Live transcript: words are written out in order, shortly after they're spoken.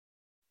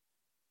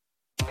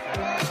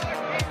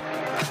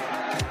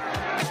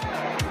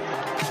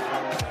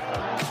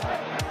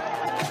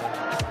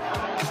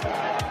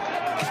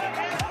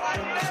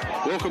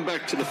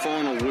to the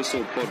Final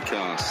Whistle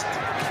podcast.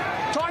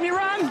 Time you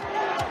run!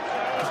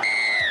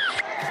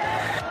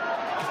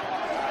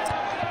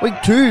 Week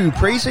 2,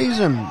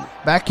 pre-season.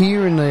 Back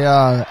here in the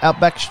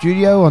Outback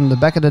studio on the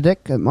back of the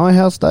deck at my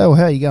house. Dale,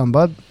 how you going,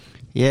 bud?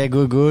 Yeah,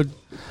 good.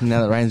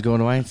 Now that rain's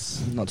gone away,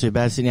 it's not too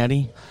bad sitting out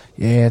here.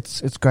 Yeah,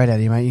 it's great out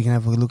here, mate. You can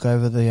have a look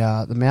over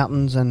the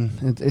mountains,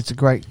 and it's a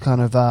great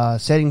kind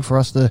of setting for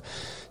us to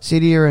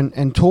sit here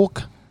and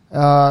talk.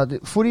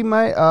 Footy,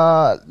 mate.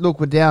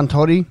 Look, we're down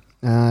Toddy.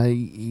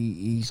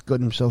 He's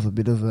got himself a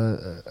bit of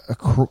a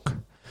crook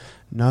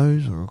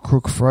nose or a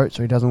crook throat,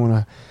 so he doesn't want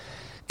to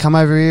come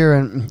over here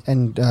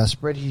and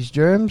spread his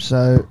germs.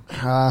 So,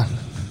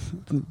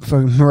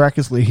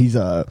 miraculously, he's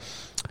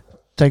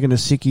taken a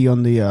sickie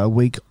on the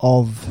week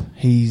of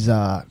his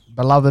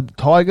beloved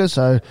Tigers.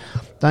 So,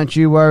 don't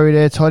you worry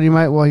there, Toddy,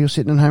 mate. While you're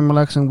sitting at home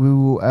relaxing, we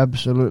will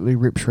absolutely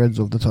rip shreds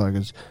of the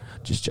Tigers.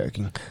 Just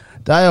joking.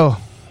 Dale,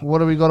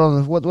 what have we got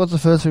on? What's the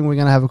first thing we're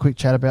going to have a quick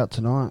chat about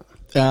tonight?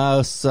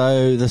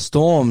 So the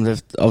Storm,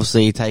 they've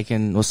obviously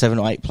taken 7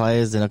 or 8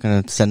 players. They're not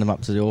going to send them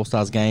up to the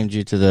All-Stars game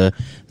due to the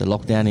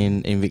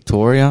lockdown in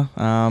Victoria.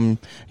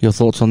 Your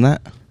thoughts on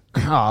that?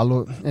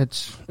 Look,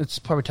 it's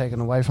probably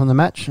taken away from the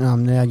match.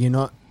 Now you're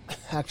not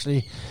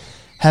actually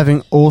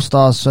having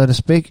All-Stars, so to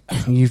speak.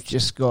 You've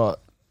just got...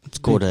 It's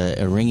called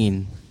a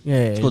ringing.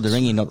 Yeah, it's called the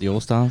ringing, not the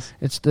All-Stars.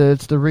 It's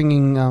the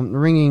ringing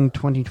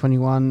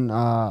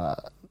 2021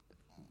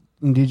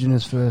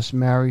 Indigenous versus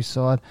Maori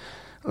side.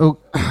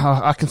 Look,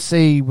 I can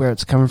see where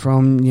it's coming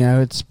from. You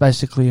know, it's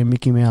basically a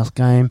Mickey Mouse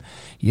game.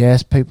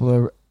 Yes, people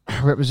are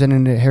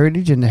representing their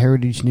heritage, and the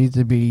heritage needs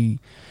to be,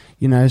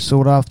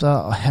 sought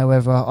after.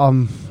 However,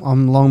 I'm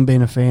long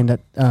been a fan that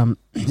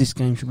this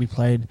game should be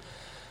played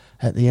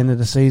at the end of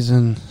the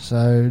season,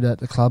 so that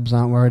the clubs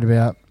aren't worried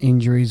about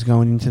injuries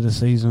going into the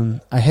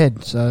season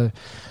ahead. So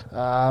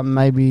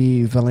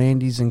maybe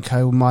Volandis and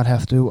co might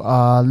have to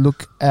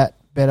look at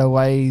better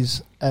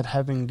ways at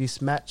having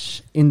this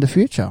match in the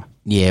future.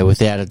 Yeah,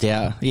 without a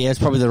doubt. Yeah, it's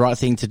probably the right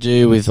thing to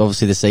do with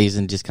obviously the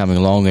season just coming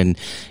along, and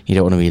you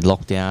don't want to be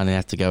locked down and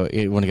have to go.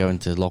 You want to go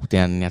into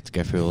lockdown and you have to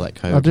go through all that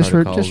COVID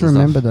protocols. Just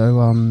remember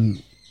though,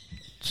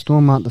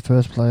 Storm aren't the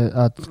first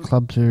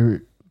club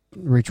to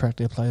retract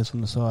their players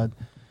from the side.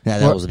 No,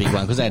 that was a big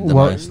one because they had the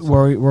most.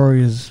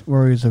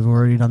 Warriors have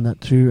already done that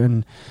too,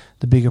 and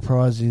the bigger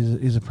prize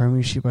is a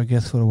premiership, I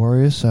guess, for the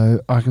Warriors. So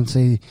I can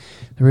see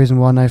the reason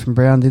why Nathan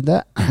Brown did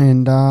that.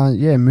 And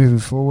moving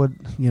forward,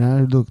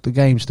 look, the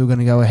game's still going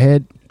to go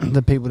ahead.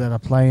 The people that are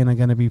playing are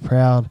going to be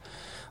proud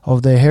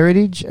of their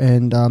heritage,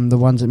 and the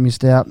ones that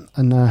missed out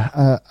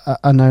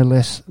are no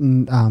less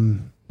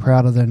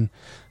prouder than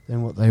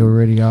what they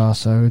already are.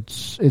 So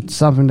it's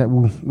something that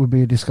will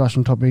be a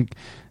discussion topic,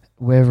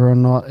 whether or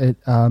not it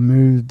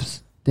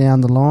moves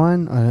down the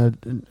line,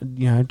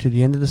 to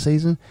the end of the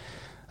season.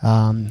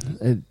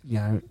 It'll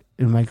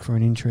make for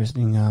an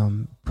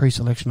interesting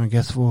pre-selection, I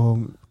guess, for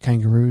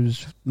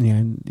Kangaroos, the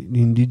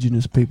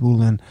Indigenous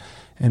people, and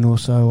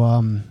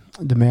also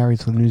the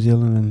Maoris for New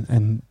Zealand,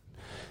 and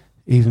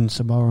even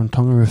Samoa and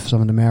Tonga, if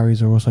some of the Maoris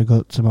have also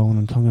got Samoan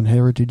and Tongan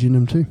heritage in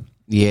them too.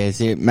 Yeah,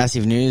 it's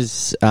massive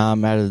news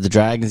out of the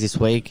Dragons this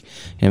week.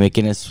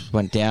 McInnes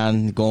went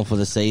down, gone for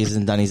the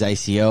season, done his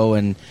ACL,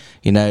 and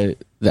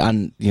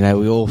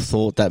we all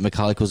thought that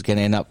McCulloch was going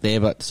to end up there,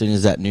 but as soon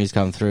as that news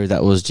come through,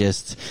 that's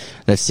just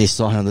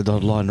sign on the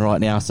dotted line right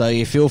now. So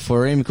you feel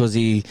for him because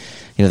he,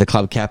 the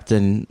club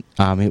captain,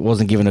 he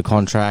wasn't given a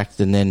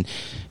contract, and then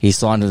he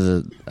signed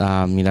a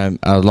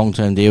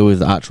long-term deal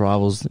with arch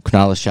rivals,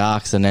 Cronulla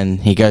Sharks, and then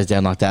he goes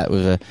down like that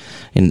with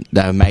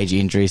a major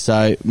injury.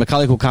 So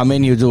McCulloch will come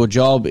in, he'll do a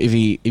job.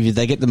 If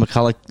they get the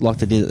McCulloch like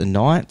they did at the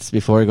Knights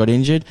before he got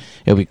injured,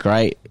 it'll be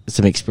great.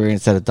 Some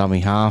experience at a dummy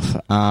half.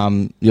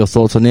 Your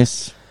thoughts on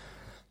this?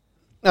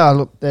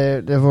 Look,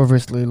 they've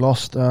obviously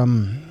lost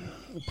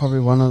probably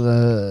one of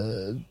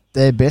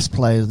their best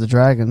players, the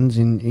Dragons,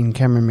 in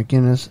Cameron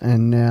McInnes,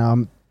 and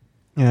now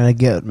they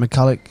get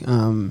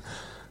McCulloch.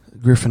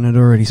 Griffin had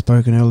already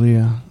spoken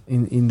earlier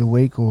in the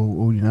week,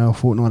 or a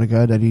fortnight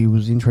ago, that he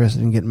was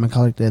interested in getting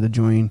McCulloch there to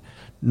join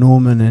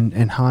Norman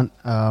and Hunt,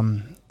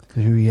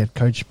 who he had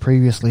coached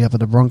previously up at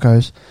the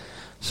Broncos.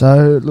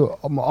 So look,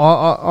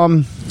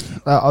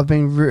 I've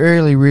been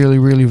really, really,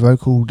 really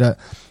vocal that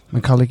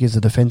McCulloch is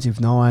a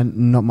defensive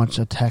 9, not much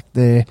attack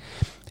there.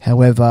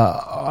 However,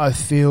 I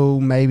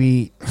feel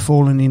maybe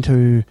falling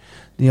into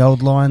the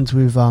old lines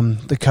with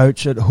the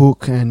coach at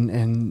Hook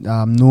and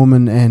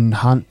Norman and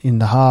Hunt in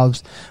the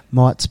halves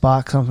might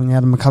spark something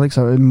out of McCulloch.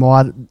 So it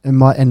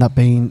might end up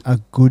being a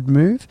good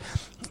move.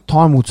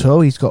 Time will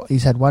tell.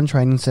 He's had one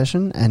training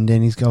session and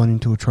then he's going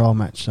into a trial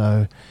match.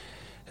 So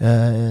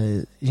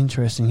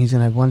interesting. He's going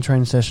to have one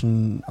training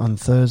session on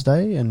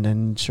Thursday and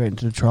then straight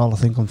into the trial, I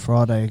think, on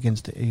Friday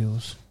against the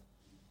Eels.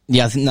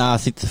 Yeah, I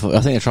think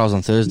the trial's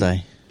on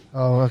Thursday.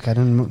 Oh, okay.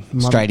 Then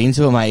straight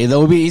into it, mate.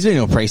 He's been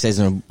in a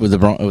pre-season with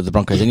the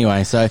Broncos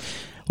anyway. So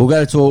we're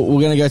going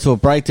to go to a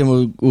break,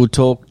 then we'll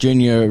talk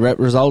junior rep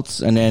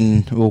results, and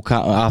then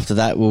after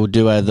that we'll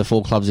do the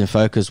 4 clubs in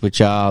focus,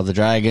 which are the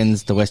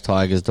Dragons, the West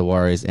Tigers, the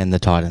Warriors, and the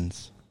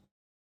Titans.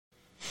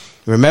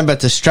 Remember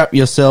to strap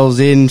yourselves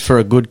in for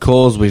a good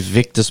cause with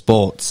Victor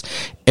Sports.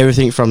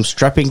 Everything from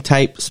strapping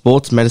tape,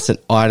 sports medicine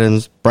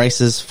items,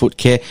 braces, foot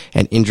care,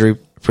 and injury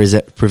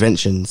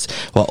preventions,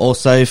 while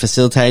also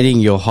facilitating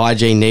your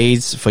hygiene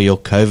needs for your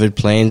COVID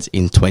plans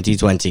in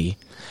 2020.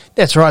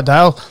 That's right,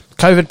 Dale.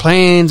 COVID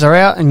plans are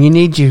out, and you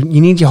need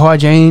your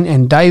hygiene.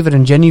 And David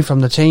and Jenny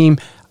from the team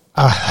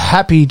are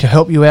happy to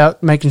help you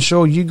out, making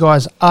sure you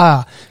guys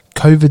are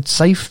COVID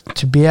safe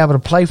to be able to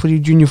play footy,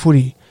 junior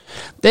footy.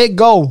 Their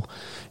goal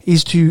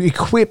is to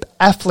equip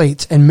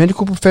athletes and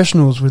medical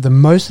professionals with the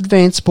most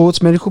advanced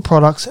sports medical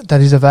products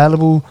that is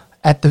available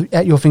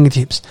at your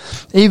fingertips.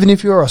 Even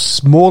if you're a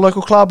small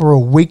local club or a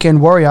weekend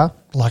warrior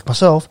like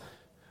myself,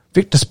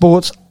 Victor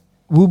Sports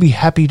will be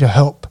happy to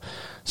help.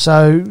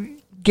 So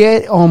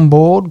get on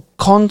board,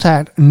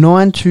 contact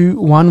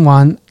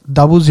 9211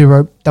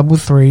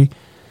 0033,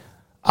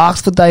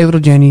 ask for David or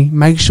Jenny,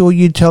 make sure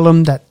you tell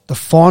them that the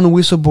Final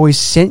Whistle boys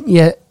sent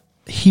you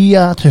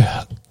here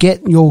to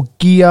get your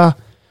gear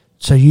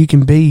so you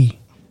can be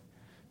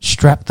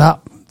strapped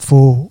up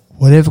for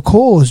whatever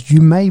cause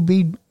you may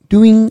be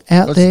doing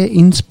out there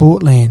in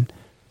Sportland.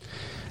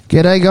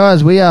 G'day,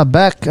 guys. We are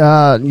back.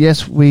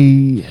 Yes,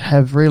 we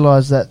have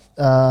realised that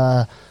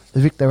the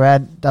Victor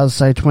ad does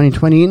say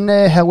 2020 in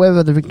there.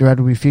 However, the Victor ad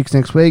will be fixed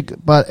next week,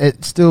 but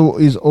it still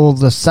is all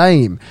the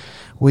same.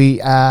 We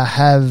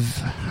have,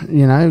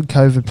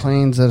 COVID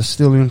plans that are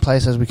still in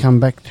place as we come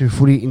back to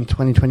footy in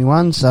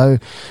 2021. So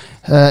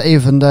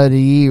even though the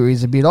year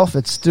is a bit off,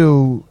 it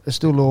still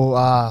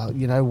all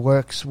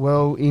works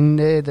well in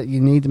there. That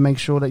you need to make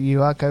sure that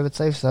you are COVID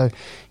safe. So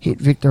hit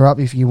Victor up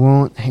if you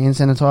want hand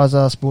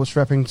sanitizer, sports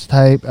wrapping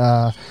tape.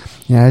 Say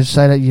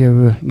that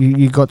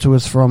you got to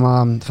us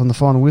from the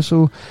Final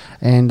Whistle,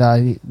 and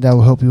they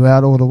will help you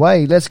out all the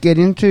way. Let's get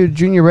into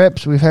junior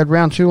reps. We've had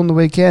round 2 on the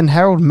weekend.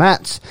 Harold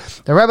Matts,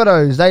 the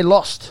Rabbitohs, they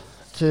lost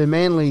to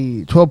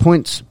Manly 12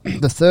 points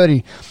to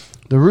 30.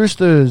 The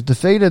Roosters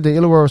defeated the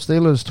Illawarra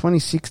Steelers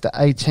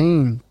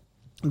 26-18.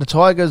 The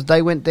Tigers,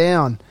 they went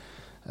down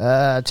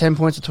 10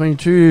 points to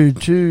 22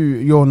 to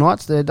your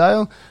Knights there,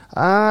 Dale.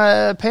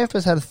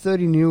 Panthers had a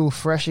 30-0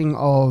 thrashing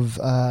of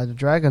the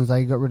Dragons.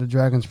 They got rid of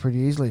Dragons pretty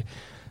easily.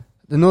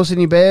 The North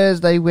Sydney Bears,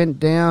 they went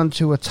down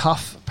to a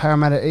tough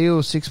Parramatta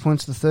Eels, 6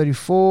 points to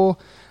 34.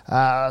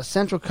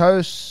 Central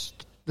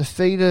Coast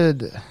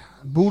defeated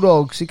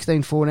Bulldogs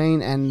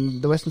 16-14,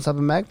 and the Western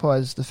Suburban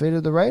Magpies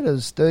defeated the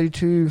Raiders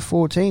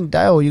 32-14.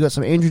 Dale, you got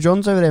some Andrew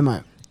Johns over there,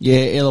 mate? Yeah,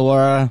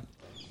 Illawarra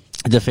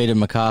defeated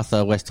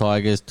Macarthur West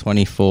Tigers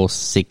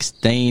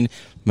 24-16.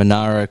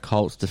 Monaro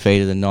Colts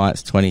defeated the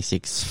Knights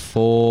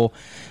 26-4.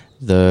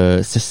 Is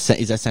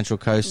that Central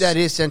Coast? That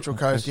is Central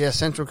Coast. Yeah,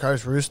 Central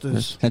Coast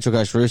Roosters. Central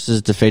Coast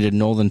Roosters defeated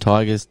Northern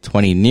Tigers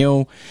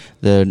 20-0.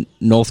 The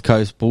North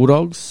Coast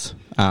Bulldogs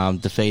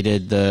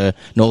defeated the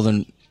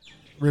Northern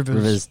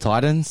Rivers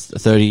Titans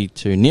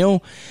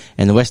 32-0,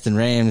 and the Western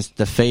Rams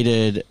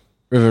defeated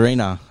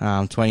Riverina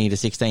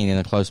 20-16 in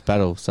a close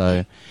battle.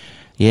 So,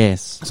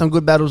 yes, some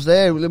good battles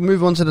there. We'll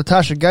move on to the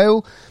Tasha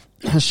Gale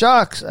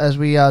Sharks, as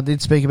we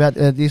did speak about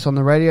this on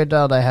the radio.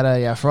 They had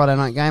a Friday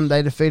night game.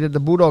 They defeated the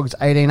Bulldogs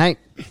 18-8.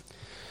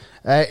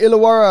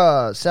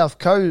 Illawarra South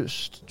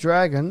Coast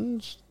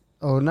Dragons.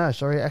 Oh, no,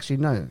 sorry. Actually,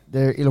 no.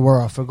 They're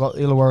Illawarra. I forgot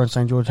Illawarra and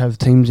St. George have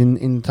teams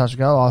in Tasha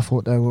Gale. I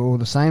thought they were all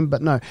the same.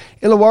 But no.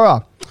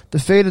 Illawarra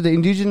defeated the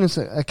Indigenous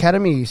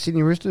Academy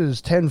Sydney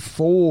Roosters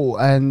 10-4.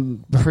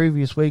 And the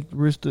previous week,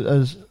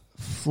 Roosters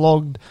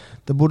flogged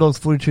the Bulldogs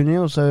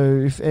 42-0.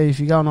 So if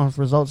you're going off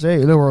results there,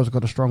 Illawarra's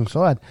got a strong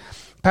side.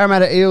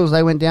 Parramatta Eels,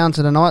 they went down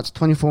to the Knights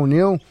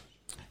 24-0.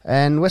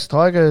 And West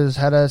Tigers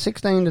had a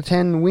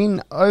 16-10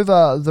 win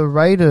over the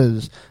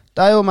Raiders.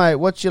 Dale, mate,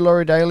 what's your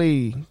Laurie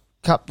Daly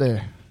Cup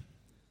there?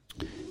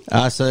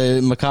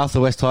 So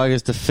Macarthur West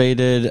Tigers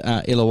defeated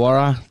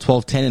Illawarra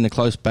 12-10 in a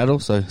close battle.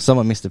 So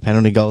someone missed a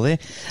penalty goal there.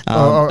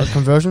 Or a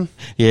conversion?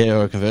 Yeah,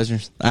 or a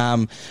conversion.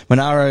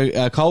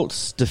 Monaro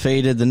Colts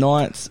defeated the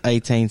Knights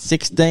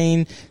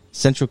 18-16.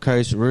 Central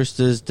Coast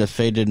Roosters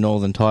defeated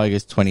Northern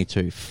Tigers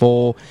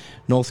 22-4.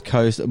 North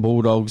Coast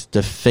Bulldogs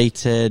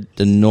defeated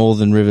the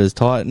Northern Rivers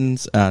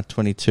Titans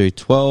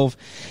 22-12.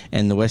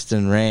 And the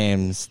Western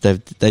Rams,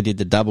 they did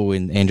the double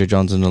in Andrew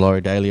Johns and the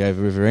Laurie Daly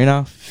over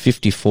Riverina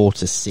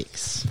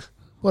 54-6.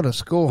 What a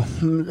score!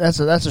 That's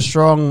a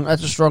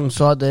strong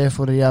side there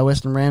for the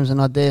Western Rams,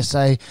 and I dare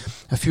say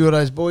a few of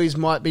those boys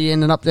might be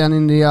ending up down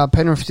in the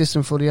Penrith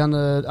system for the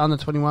under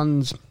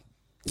 21s.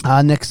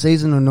 Next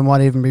season, and they might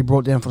even be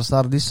brought down for the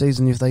start of this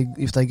season if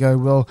they go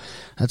well.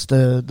 That's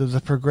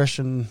the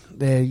progression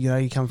there.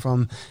 You come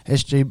from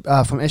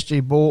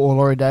SG Ball or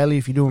Laurie Daly.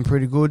 If you're doing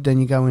pretty good, then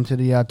you go into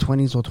the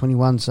 20s or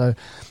 21s. So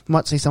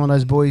might see some of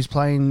those boys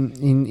playing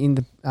in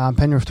the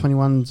Penrith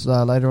 21s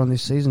later on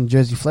this season.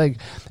 Jersey flag.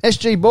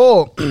 SG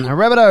Ball,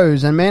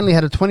 Rabbitohs and Manly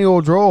had a 20-all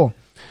draw.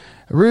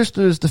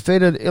 Roosters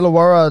defeated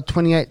Illawarra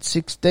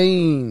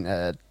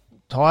 28-16.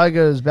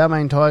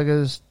 Balmain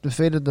Tigers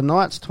defeated the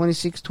Knights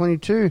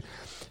 26-22.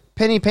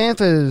 Penny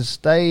Panthers,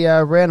 they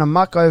ran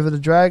amok over the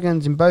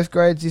Dragons in both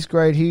grades. This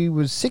grade, he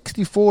was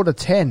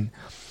 64-10.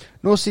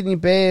 North Sydney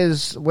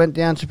Bears went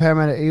down to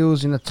Parramatta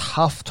Eels in a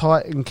tough,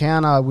 tight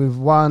encounter with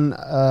one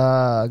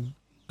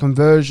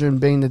conversion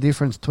being the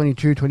difference,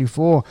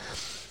 22-24.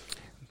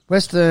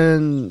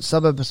 Western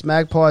Suburbs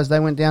Magpies, they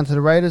went down to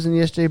the Raiders in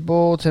the SG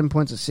Ball, 10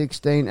 points at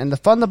 16. And the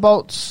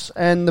Thunderbolts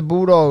and the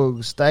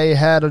Bulldogs, they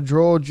had a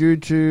draw due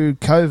to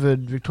COVID.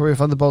 Victoria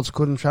Thunderbolts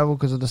couldn't travel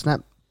because of the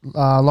snap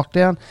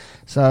lockdown.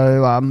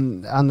 So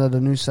under the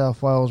New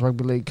South Wales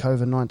Rugby League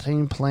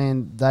COVID-19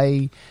 plan,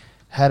 they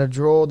had a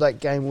draw.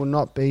 That game will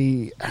not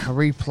be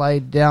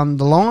replayed down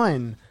the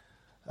line.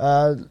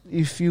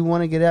 If you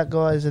want to get out,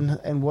 guys,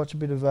 and watch a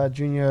bit of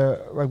junior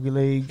rugby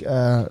league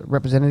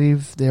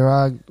representative, there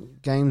are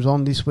games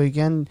on this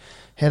weekend.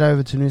 Head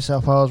over to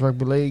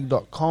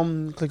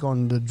newsouthwalesrugbyleague.com, click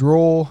on the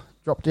draw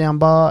drop-down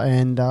bar,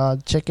 and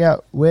check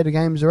out where the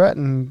games are at,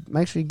 and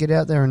make sure you get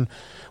out there and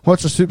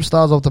watch the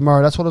superstars of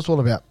tomorrow. That's what it's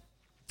all about.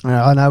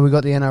 I know we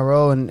got the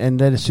NRL and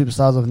they're the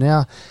superstars of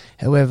now.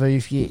 However,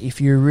 if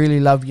you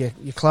really love your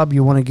club,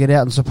 you want to get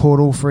out and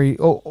support all three,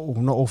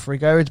 not all three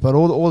grades, but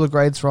all the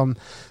grades from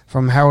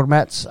Harold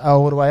Matts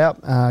all the way up.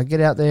 Get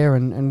out there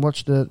and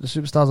watch the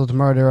superstars of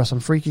tomorrow. There are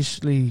some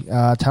freakishly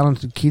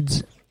talented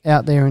kids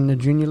out there in the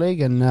junior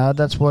league, and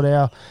that's what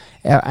our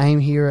aim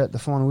here at the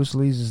Final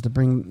Whistle is to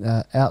bring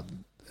out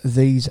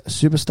these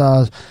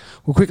superstars.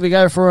 We'll quickly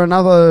go for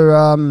another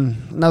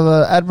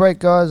ad break,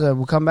 guys.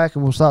 We'll come back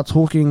and we'll start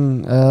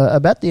talking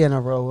about the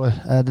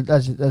NRL.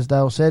 As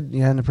Dale said,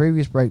 in the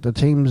previous break, the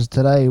teams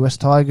today: West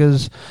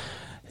Tigers.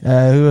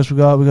 Who else we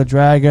got? We got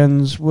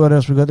Dragons. What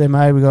else we got there,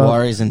 mate? We got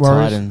Warriors and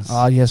Titans.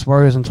 Yes,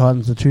 Warriors and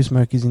Titans. The two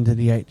smokies into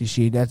the 8 this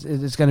year.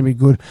 It's going to be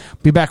good.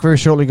 Be back very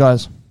shortly,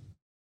 guys.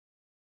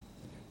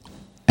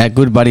 At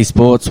Good Buddy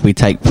Sports, we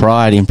take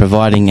pride in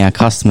providing our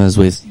customers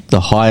with the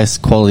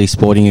highest quality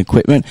sporting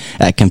equipment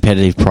at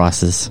competitive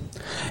prices.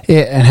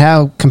 Yeah, and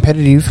how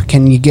competitive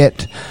can you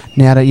get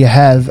now that you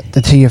have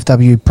the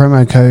TFW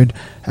promo code,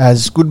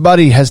 as Good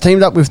Buddy has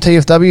teamed up with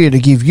TFW to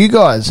give you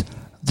guys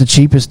the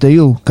cheapest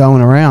deal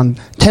going around.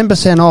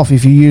 10% off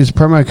if you use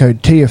promo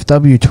code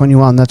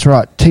TFW21. That's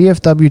right.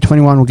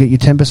 TFW21 will get you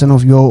 10%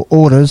 off your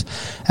orders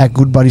at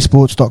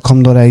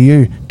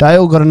goodbuddysports.com.au.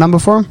 Dale, got a number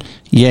for him?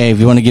 Yeah,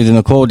 if you want to give them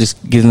a call,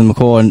 just give them a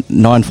call on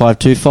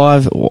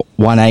 9525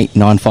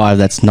 1895.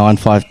 That's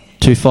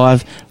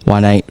 9525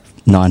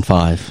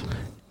 1895.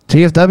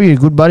 TFW,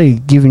 Good Buddy,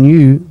 giving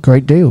you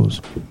great deals.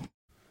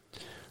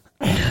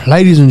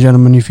 Ladies and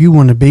gentlemen, if you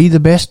want to be the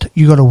best,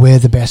 you got to wear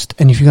the best.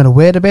 And if you're going to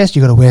wear the best,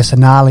 you got to wear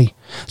Sonali.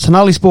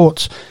 Sonali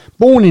Sports,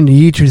 born in the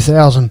year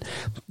 2000.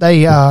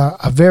 They are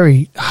a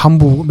very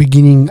humble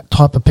beginning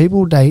type of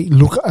people. They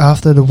look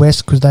after the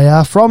West because they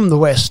are from the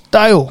West.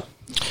 Dale.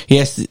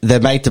 Yes, they're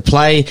made to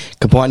play.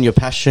 Combine your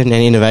passion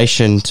and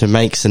innovation to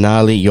make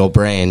Sonali your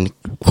brand.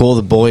 Call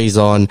the boys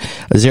on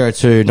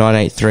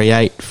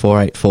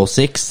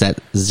 0298384846.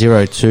 That's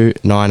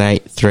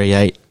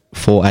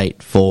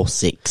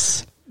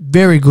 0298384846.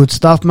 Very good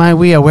stuff, mate.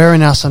 We are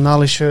wearing our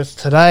Sonali shirts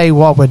today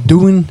while we're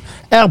doing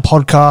our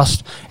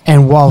podcast,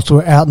 and whilst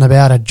we're out and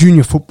about at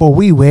junior football,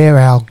 we wear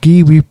our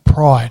gear with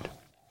pride.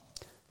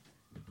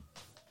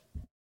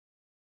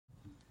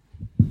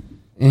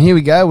 And here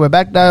we go. We're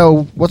back,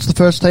 Dale. What's the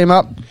first team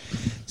up?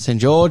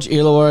 St. George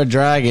Illawarra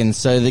Dragons.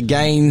 So the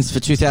gains for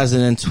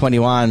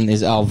 2021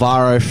 is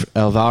Alvaro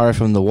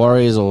from the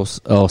Warriors or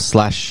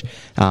slash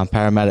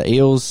Parramatta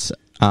Eels,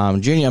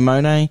 Junior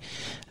Monet,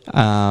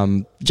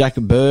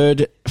 Jacob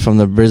Bird from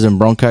the Brisbane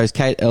Broncos,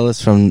 Kate Ellis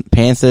from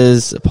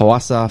Panthers,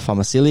 Pawasa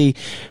Famasili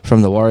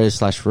from the Warriors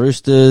slash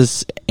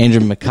Roosters,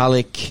 Andrew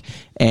McCulloch,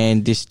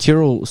 and this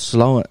Tyrrell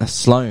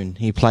Sloan.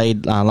 He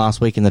played last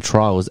week in the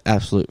trial. Was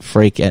absolute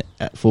freak at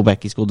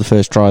fullback. He scored the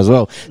first try as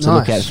well. So nice.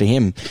 Look out for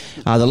him.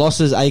 The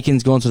losses: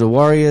 Aiken's gone to the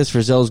Warriors,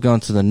 Frizzell's gone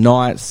to the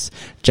Knights,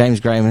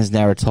 James Graham has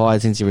now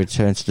retired since he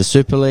returned to the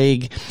Super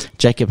League,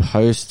 Jacob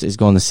Host has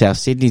gone to South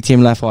Sydney, Tim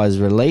Laffey is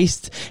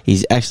released.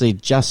 He's actually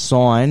just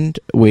signed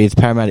with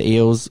Parramatta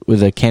Eels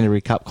with a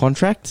Canterbury Cup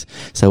contract.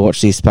 So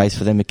watch this space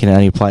for them. It can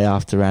only play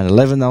after round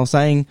 11, they were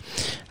saying.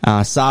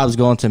 Saab's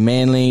gone to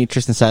Manly,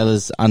 Tristan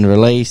Saylor's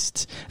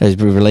unreleased, has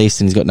been released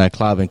and he's got no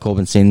club, and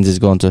Corbin Sins has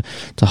gone to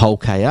Hull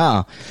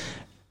KR.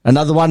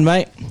 Another one,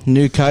 mate,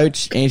 new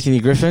coach, Anthony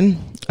Griffin.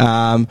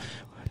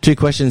 Two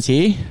questions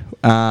here.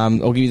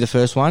 I'll give you the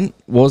first one.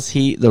 Was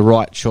he the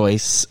right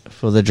choice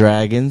for the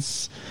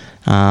Dragons?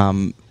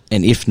 And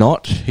if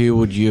not, who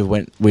would you have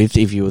went with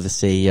if you were the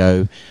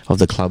CEO of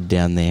the club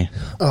down there?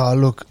 Oh,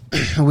 look,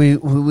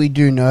 we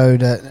do know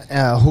that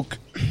our Hook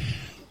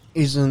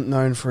isn't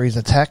known for his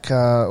attack.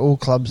 All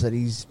clubs that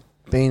he's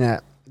been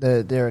at,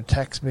 their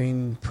attack's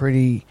been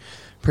pretty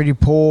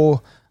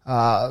poor.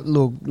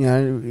 Look,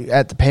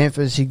 at the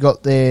Panthers, he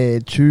got there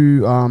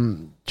to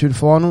the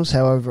finals.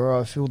 However,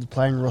 I feel the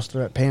playing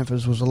roster at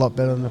Panthers was a lot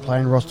better than the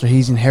playing roster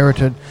he's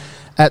inherited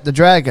at the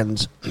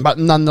Dragons. But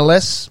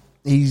nonetheless,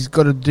 he's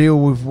got to deal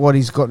with what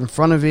he's got in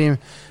front of him.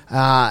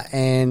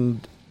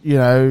 And,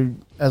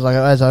 as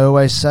I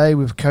always say,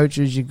 with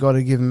coaches, you've got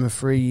to give them a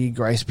 3-year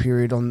grace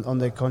period on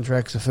their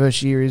contracts. The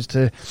first year is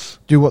to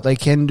do what they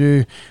can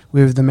do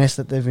with the mess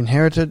that they've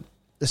inherited.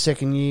 the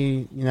second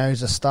year,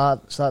 is a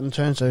starting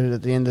turn. So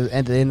at the end of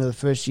the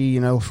first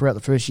year, throughout the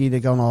first year, they're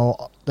going, I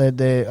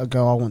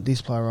want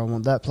this player, I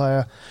want that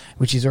player,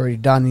 which he's already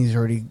done. He's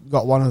already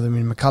got one of them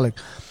in McCulloch.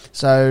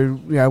 So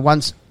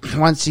once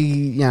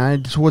he,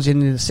 towards the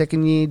end of the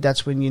second year,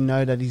 that's when you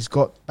know that he's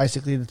got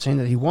basically the team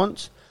that he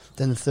wants.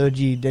 Then the third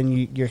year, then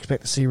you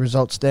expect to see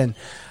results. Then,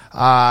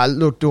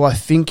 look, do I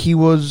think he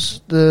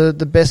was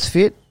the best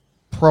fit?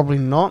 Probably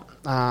not.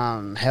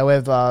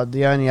 However,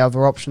 the only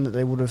other option that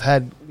they would have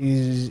had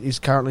is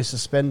currently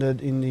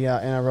suspended in the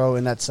NRL,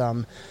 and that's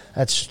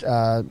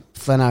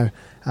Flano.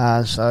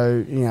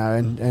 So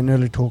and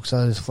early talk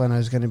says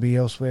Flano's going to be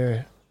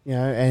elsewhere.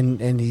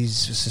 And his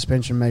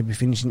suspension may be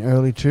finishing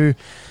early too.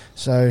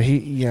 So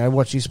he,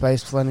 watch his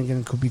space.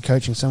 Flanagan could be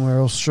coaching somewhere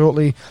else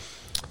shortly.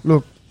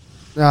 Look,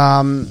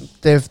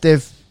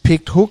 they've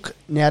picked Hook.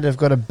 Now they've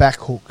got a back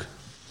Hook.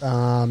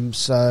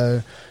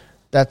 So.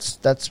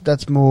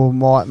 That's more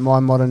my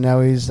motto now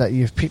is that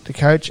you've picked a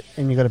coach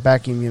and you've got to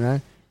back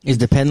him, Is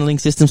the penalty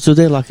system still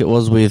there like it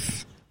was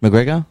with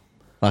McGregor?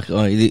 Like,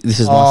 this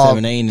is my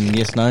 17 and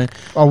yes, no?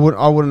 I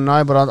wouldn't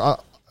know,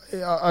 but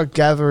I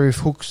gather if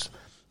Hook's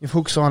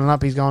signing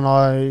up, he's going,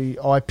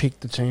 I picked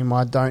the team.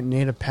 I don't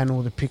need a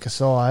panel to pick a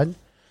side.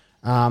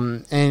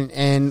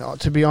 And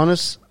to be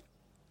honest,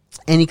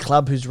 any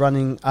club who's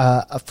running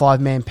a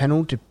 5-man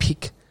panel to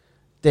pick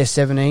their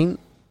 17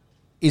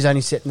 is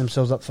only setting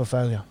themselves up for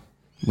failure.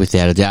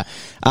 Without a doubt.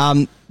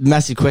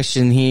 Massive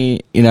question here.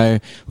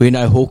 We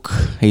know Hook.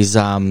 He's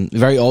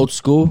very old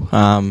school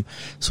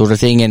sort of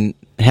thing. And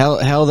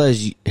how's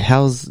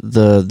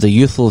the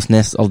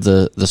youthfulness of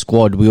the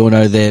squad? We all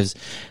know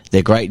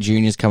they're great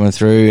juniors coming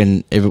through,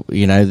 and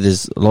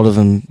there's a lot of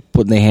them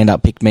putting their hand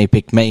up. Pick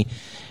me.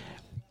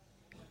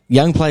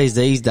 Young players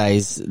these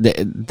days, they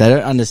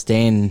don't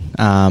understand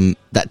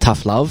that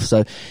tough love.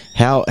 So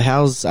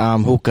how's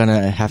Hook going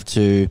to have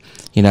to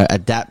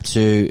adapt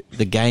to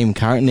the game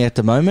currently at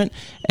the moment,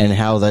 and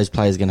how are those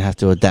players going to have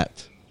to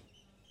adapt?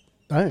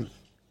 Don't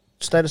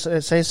stay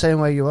the same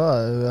way you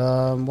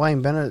are.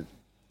 Wayne Bennett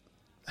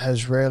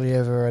has rarely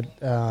ever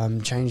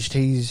changed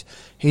his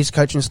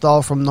coaching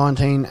style from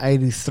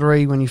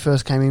 1983 when he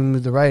first came in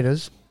with the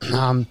Raiders.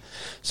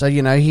 So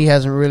he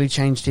hasn't really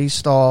changed his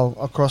style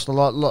across a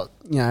lot.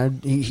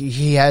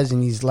 He has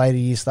in his later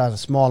years started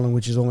smiling,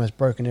 which has almost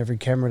broken every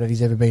camera that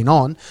he's ever been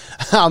on.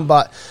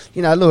 But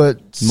look,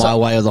 my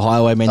way or the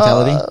highway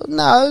mentality.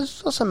 No,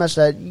 it's not so much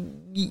that.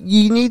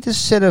 You need to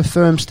set a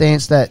firm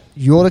stance that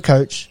you're the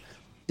coach,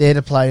 they're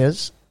the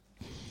players.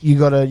 You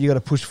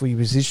gotta push for your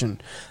position.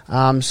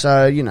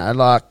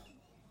 The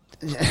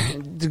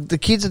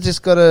kids have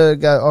just got to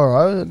go, all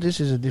right, this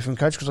is a different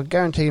coach, because I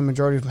guarantee a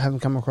majority of them haven't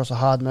come across a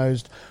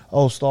hard-nosed,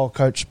 old-style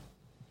coach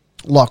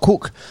like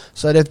Hook.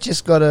 So they've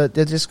just got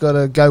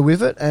to go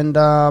with it and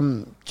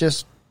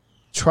just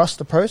trust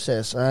the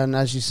process. And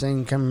as you've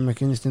seen, Cameron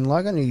McInnes didn't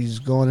like it, he's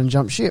gone and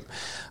jumped ship.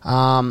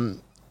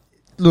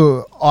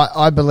 Look,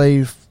 I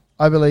believe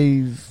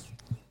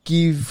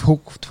give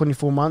Hook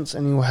 24 months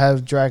and he'll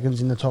have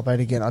Dragons in the top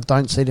 8 again. I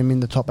don't see them in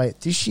the top 8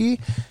 this year.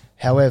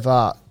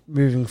 However,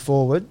 moving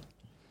forward,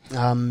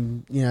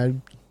 the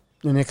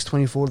next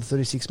 24 to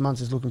 36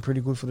 months is looking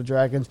pretty good for the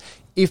Dragons.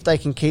 If they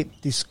can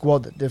keep this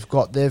squad that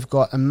they've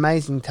got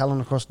amazing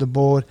talent across the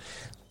board.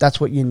 That's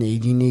what you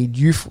need. You need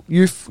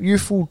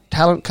youthful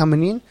talent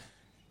coming in,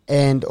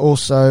 and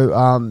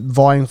also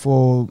vying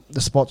for the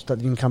spots that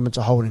the incumbents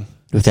are holding.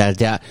 Without a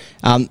doubt.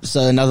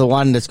 So another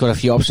one that's got a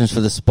few options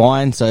for the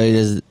spine. So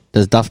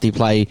does Dufty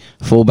play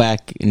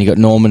fullback, and you got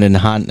Norman and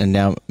Hunt, and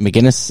now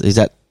McInnes? Is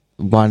that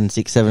 1,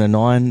 6, 7, and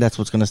 9? That's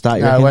what's going to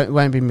start. No, it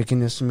won't be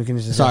McInnes.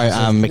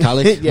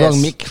 McCulloch. Yes.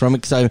 Wrong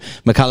Mick. So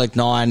McCulloch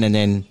 9, and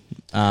then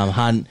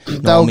Hunt.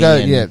 They'll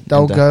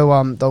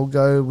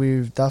go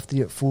with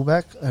Dufty at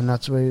fullback, and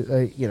that's where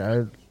they,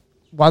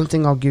 one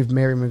thing I'll give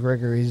Mary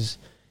McGregor is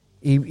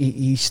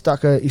he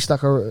stuck a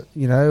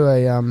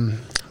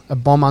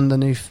bomb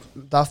underneath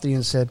Dufty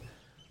and said,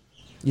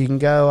 you can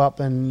go up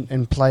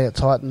and play at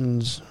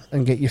Titans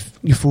and get your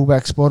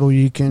fullback spot, or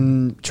you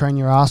can train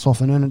your ass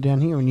off and earn it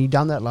down here. And he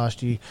done that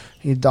last year.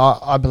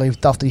 I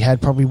believe Dufty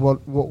had probably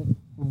what would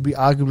be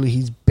arguably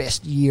his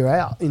best year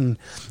out in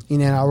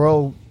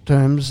NRL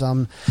terms.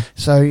 And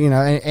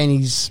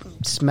he's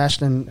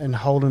smashed and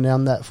holding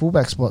down that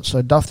fullback spot.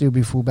 So Dufty will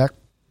be fullback.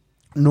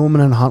 Norman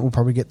and Hunt will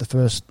probably get the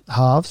first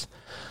halves,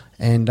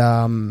 and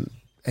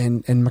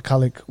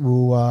McCulloch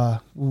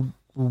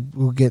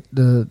will get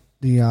the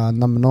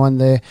number 9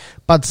 there.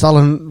 Bud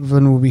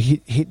Sullivan will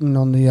be hitting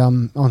on the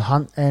on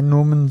Hunt and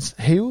Norman's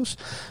heels.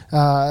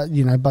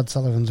 Bud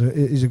Sullivan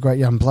is a great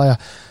young player.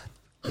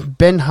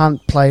 Ben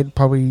Hunt played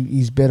probably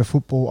his better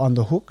football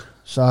under Hook,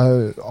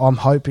 so I'm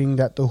hoping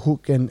that the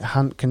Hook and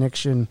Hunt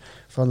connection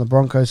from the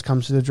Broncos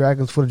comes to the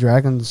Dragons for the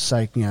Dragons'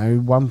 sake.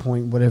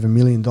 $1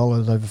 million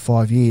over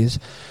 5 years,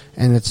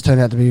 and it's turned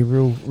out to be a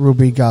real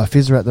big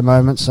fizzer at the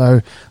moment.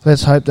 So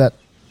let's hope that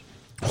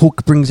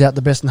Hook brings out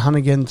the best in Hunt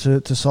again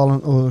to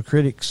silence all the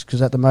critics,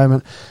 because at the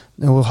moment,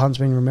 all Hunt's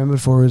been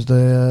remembered for is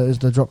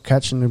the drop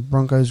catch in the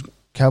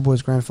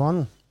Broncos-Cowboys grand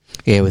final.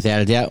 Yeah,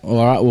 without a doubt.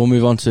 All right, we'll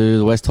move on to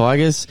the West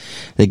Tigers.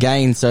 The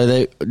gain,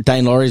 so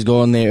Dane Laurie's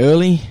gone there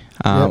early.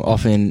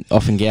 Often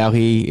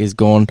Gowhey is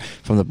gone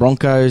from the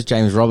Broncos.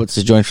 James Roberts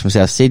has joined from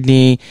South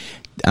Sydney.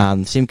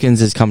 Simpkins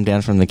has come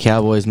down from the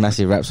Cowboys.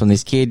 Massive raps on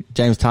this kid.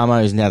 James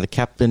Tamo is now the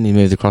captain. He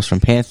moved across from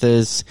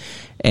Panthers.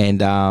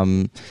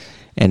 And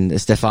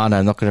Stefano,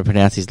 I'm not going to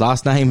pronounce his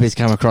last name, but he's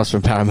come across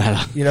from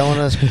Parramatta. You don't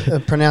want to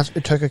pronounce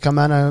Utoka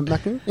Kamano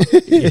Makin?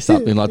 Yeah,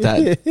 something like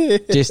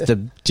that. Just a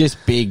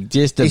big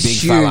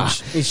fella.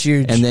 It's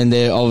huge. And then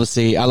they're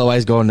obviously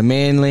Alloway's gone to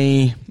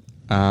Manly,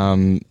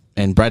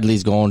 and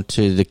Bradley's gone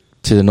to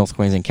the North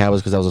Queensland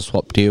Cowboys because that was a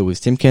swap deal with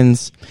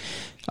Simpkins.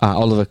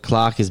 Oliver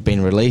Clark has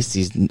been released.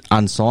 He's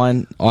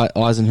unsigned.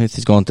 Eisenhuth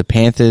has gone to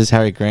Panthers.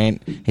 Harry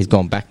Grant, he's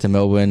gone back to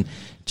Melbourne.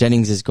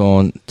 Jennings has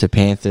gone to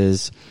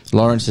Panthers.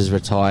 Lawrence is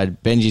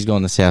retired. Benji's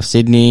gone to South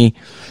Sydney.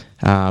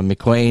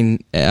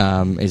 McQueen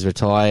is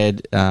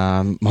retired.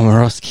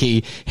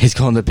 Momorowski has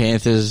gone to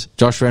Panthers.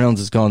 Josh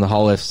Reynolds has gone to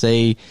Hull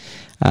FC.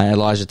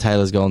 Elijah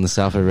Taylor's gone to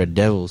Salford Red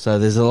Devils. So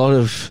there's a lot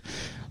of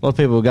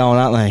people going,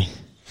 aren't they?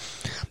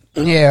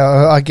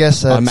 Yeah, I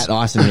guess that's... Matt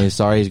Eisen,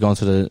 sorry, he's gone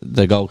to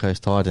the Gold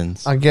Coast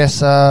Titans. I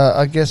guess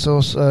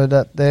also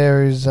that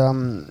there is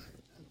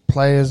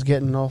players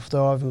getting off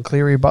the Ivan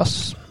Cleary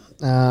bus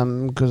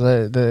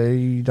because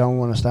they don't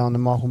want to stay on the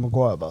Michael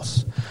Maguire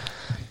bus.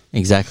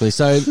 Exactly.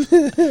 So,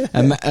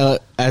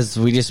 as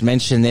we just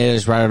mentioned there,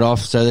 just wrote it off.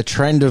 So the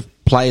trend of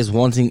players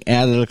wanting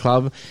out of the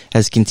club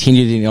has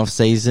continued in the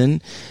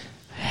off-season.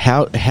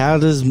 How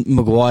does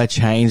Maguire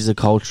change the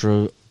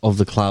culture of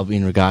the club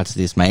in regards to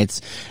this, mate?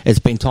 It's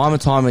been time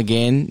and time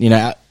again. You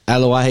know,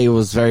 Alloway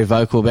was very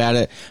vocal about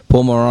it.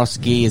 Paul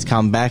Morosky has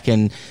come back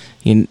and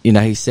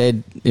he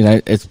said,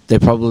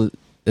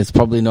 it's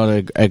probably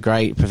not a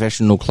great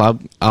professional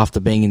club after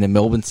being in the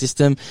Melbourne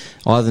system.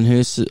 Ethan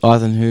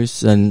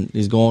Hoos and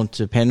he's gone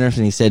to Penrith,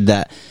 and he said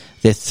that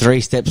they're 3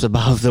 steps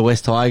above the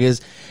West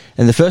Tigers.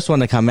 And the first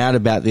one to come out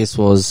about this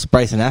was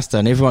Braithen Astor,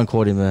 and everyone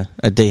called him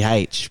a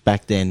DH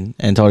back then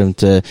and told him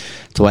to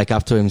wake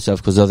up to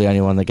himself because they're the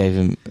only one that gave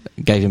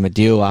him a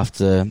deal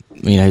after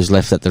he's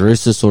left at the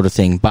Roosters sort of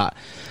thing. But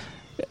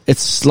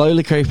it's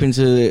slowly creeping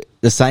to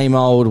the same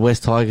old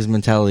West Tigers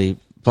mentality.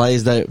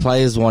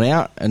 Players want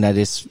out, and they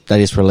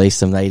just release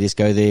them. They just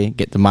go there,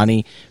 get the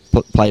money,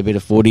 play a bit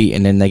of footy,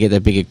 and then they get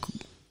their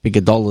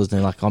bigger dollars, and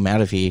they're like, I'm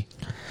out of here.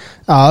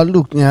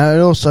 Look,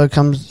 it also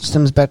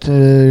stems back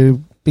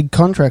to big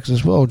contracts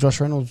as well. Josh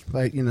Reynolds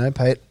paid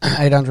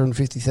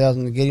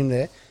 $850,000 to get him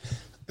there,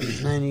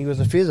 and he was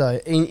a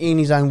fizzo. In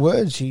his own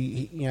words,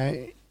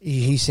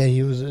 he said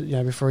he was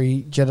before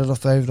he jetted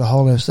off over to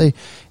Hull FC.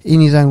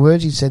 In his own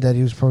words, he said that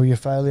he was probably a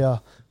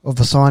failure of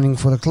the signing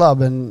for the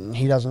club, and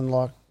he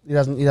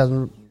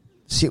doesn't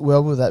sit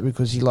well with that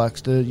because he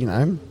likes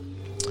to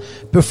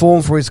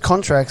perform for his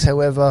contracts.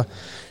 However,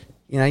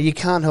 you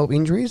can't help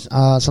injuries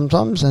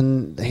sometimes,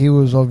 and he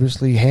was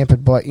obviously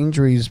hampered by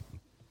injuries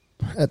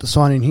at the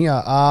signing here.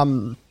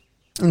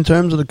 In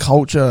terms of the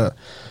culture,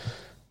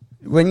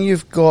 when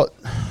you've got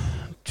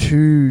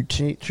two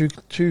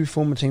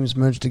former teams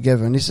merged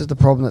together, and this is the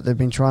problem that they've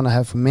been trying to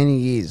have for many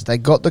years. They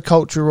got the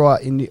culture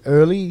right in the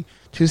early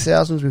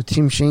 2000s with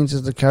Tim Sheens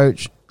as the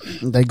coach.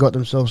 They got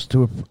themselves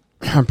to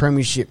a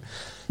premiership.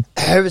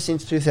 Ever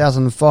since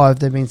 2005,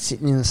 they've been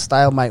sitting in a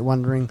stalemate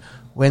wondering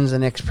when's the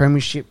next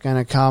premiership going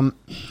to come,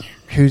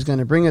 who's going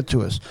to bring it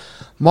to us.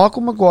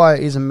 Michael Maguire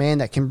is a man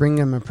that can bring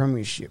them a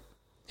premiership.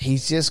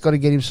 He's just got to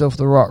get himself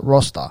the right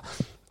roster.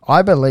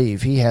 I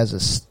believe he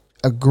has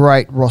a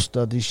great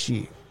roster this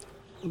year.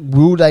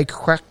 Will they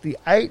crack the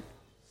 8?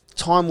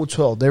 Time will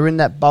tell. They're in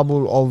that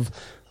bubble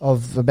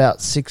of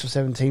about 6 or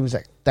 7 teams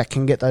that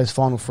can get those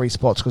final 3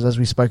 spots, because as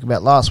we spoke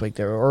about last week,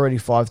 there are already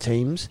 5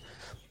 teams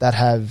that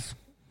have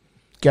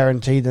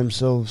guaranteed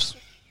themselves,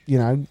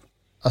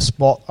 a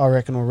spot, I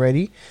reckon,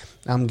 already,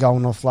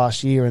 going off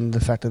last year and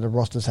the fact that the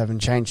rosters haven't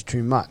changed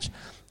too much.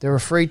 There are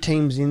 3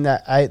 teams in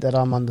that 8 that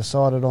I'm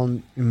undecided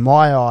on, in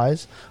my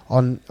eyes,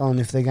 on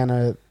if they're going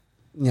to,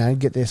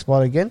 get their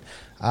spot again.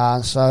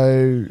 There's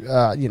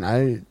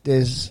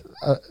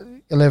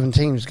 11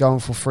 teams going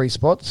for 3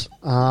 spots.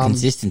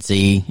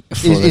 Consistency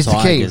for the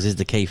Tigers is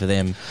the key for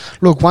them.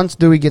 Look, once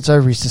Dewey gets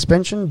over his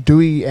suspension,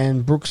 Dewey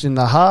and Brooks in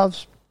the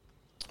halves,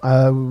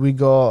 we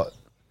got...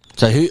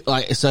 So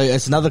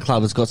it's another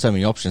club that's got so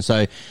many options.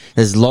 So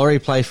does Laurie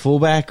play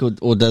fullback,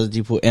 or does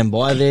you put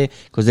Mbai there?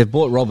 Because they've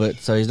bought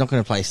Roberts, so he's not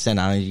going to play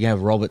centre. You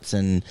have Roberts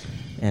and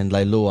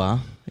Leilua,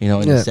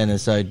 in the centre.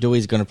 So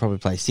Dewey's going to probably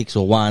play 6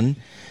 or 1.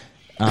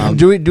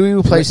 Dewey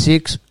will play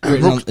 6.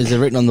 Is it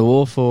written on the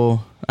wall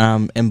for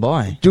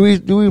Mbai? Dewey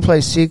will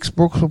play 6.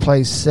 Brooks will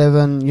play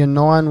 7. Your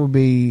 9 will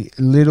be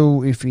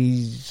Little if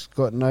he's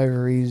gotten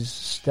over his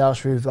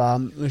stoush with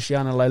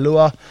Luciano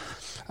Leilua.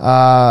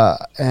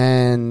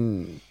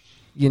 And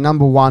your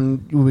number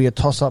 1 will be a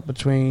toss-up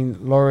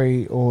between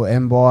Laurie or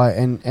Mbai,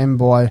 and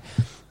Mbai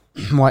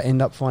might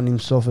end up finding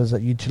himself as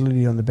that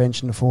utility on the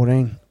bench in the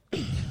 14.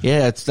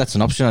 Yeah, that's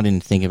an option. I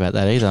didn't think about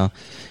that either.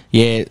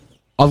 Yeah,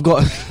 I've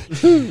got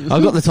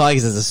the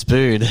Tigers as a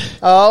spoon.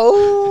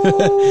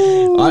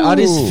 Oh, I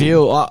just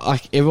feel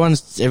like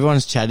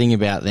everyone's chatting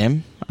about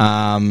them,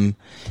 and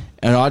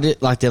I did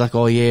like they're like,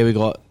 oh yeah, we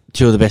got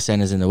two of the best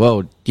centers in the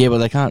world. Yeah, but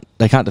they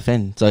can't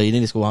defend. So you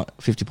need to score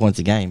 50 points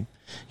a game.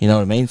 You know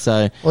what I mean?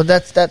 So well,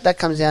 that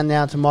comes down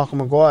now to Michael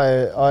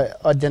Maguire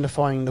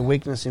identifying the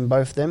weakness in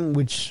both of them,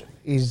 which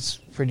is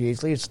pretty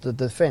easily. It's the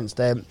defence.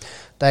 They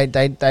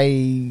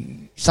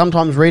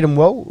sometimes read them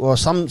well, or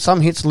some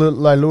hits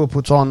Leilua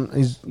puts on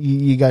is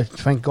you go,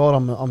 thank God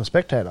I'm a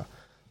spectator.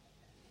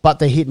 But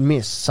they hit and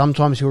miss.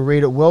 Sometimes he'll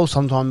read it well.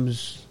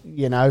 Sometimes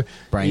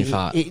brain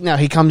fart.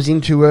 He comes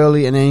in too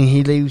early and then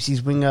he leaves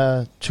his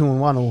winger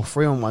 2-on-1 or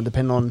 3-on-1,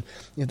 depending on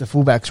if the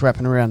fullback's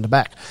wrapping around the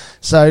back.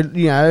 So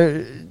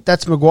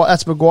that's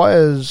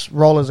Maguire's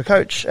role as a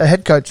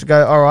head coach, to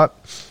go, all right,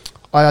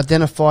 I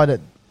identified that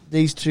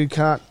these two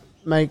can't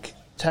make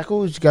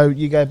tackles.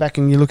 You go back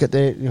and you look at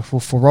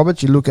for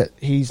Roberts, you look at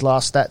his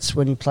last stats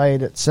when he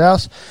played at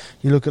South.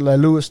 You look at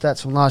Leilua's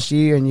stats from last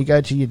year, and you go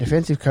to your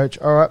defensive coach.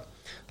 All right,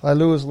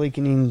 Leilua's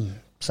leaking in,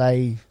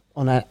 say,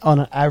 on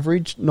an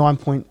average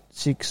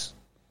 9.6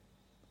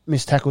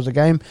 missed tackles a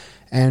game,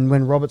 and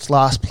when Roberts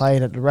last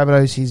played at the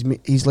Rabbitohs,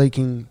 he's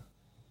leaking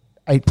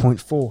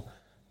 8.4.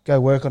 Go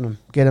work on them,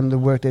 get them to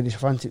work their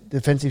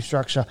defensive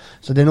structure.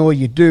 So then all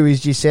you do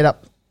is you set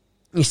up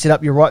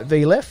your right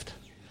v left.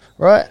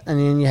 Right, and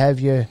then you have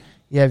your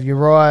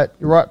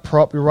right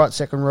prop, your right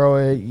second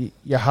rower,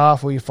 your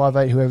half or your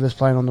 5'8", whoever's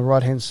playing on the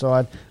right hand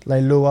side,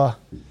 Leilua,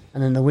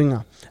 and then the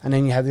winger, and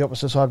then you have the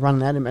opposite side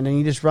running at him, and then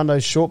you just run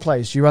those short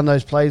plays. You run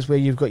those plays where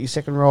you've got your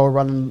second rower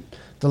running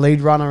the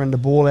lead runner and the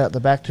ball out the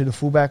back to the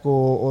fullback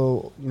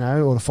or the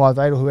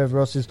 5'8" or whoever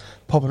else is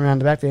popping around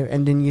the back there,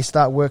 and then you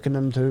start working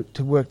them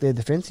to work their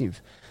defensive.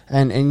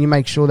 And you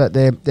make sure that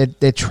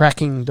they're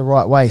tracking the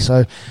right way.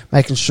 So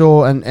making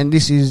sure, and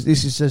this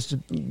is just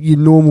your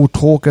normal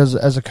talk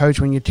as a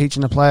coach when you're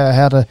teaching a player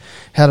how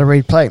to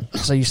read play.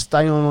 So you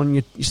stay on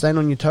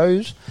your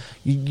toes.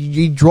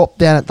 You drop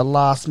down at the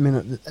last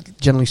minute.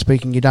 Generally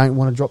speaking, you don't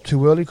want to drop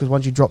too early, because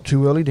once you drop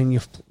too early, then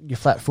you're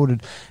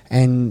flat-footed,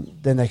 and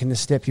then they can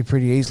just step you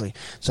pretty easily.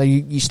 So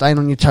you staying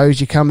on your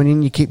toes. You're coming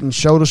in. You're keeping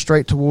shoulder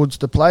straight towards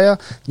the player.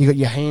 You got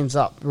your hands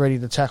up, ready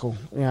to tackle.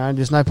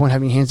 There's no point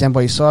having your hands down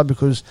by your side,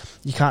 because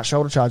you can't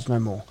shoulder charge no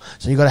more.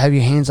 So you got to have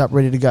your hands up,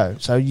 ready to go.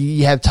 So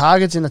you have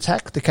targets in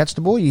attack to catch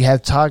the ball. You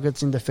have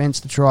targets in defence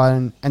to try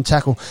and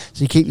tackle.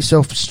 So you keep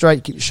yourself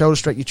straight, keep your shoulder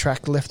straight. You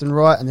track left and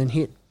right, and then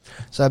hit.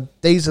 So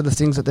these are the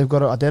things that they've got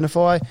to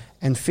identify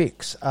and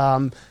fix.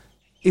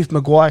 If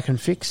Maguire can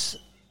fix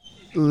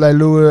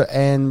Leilua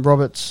and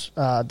Roberts'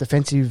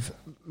 defensive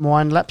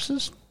mind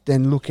lapses,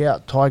 then look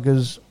out,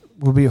 Tigers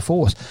will be a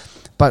force.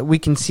 But we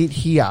can sit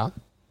here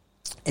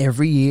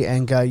every year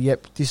and go,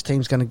 yep, this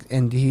team's going to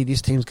end here,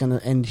 this team's going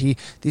to end here,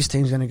 this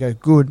team's going to go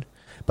good.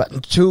 But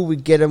until we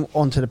get them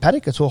onto the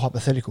paddock, it's all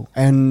hypothetical.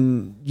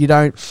 And you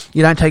don't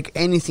take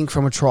anything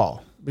from a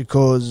trial,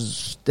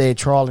 because they're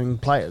trialling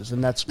players,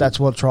 and that's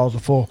what trials are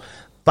for.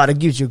 But it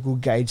gives you a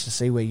good gauge to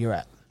see where you're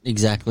at.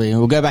 Exactly. And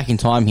we'll go back in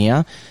time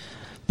here,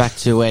 back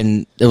to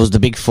when it was the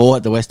big four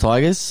at the West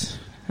Tigers.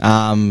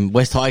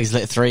 West Tigers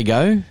let 3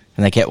 go, and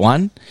they kept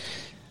 1.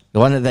 The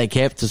one that they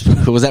kept,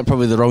 was that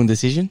probably the wrong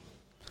decision?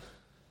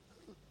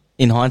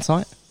 In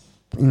hindsight?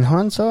 In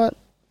hindsight,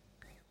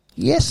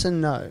 yes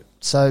and no.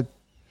 So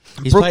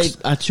he's played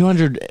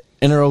 200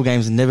 NRL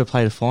games and never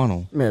played a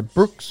final. Yeah,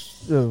 Brooks.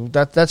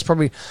 That's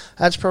probably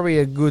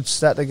a good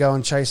stat to go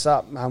and chase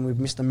up with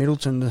Mr.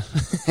 Middleton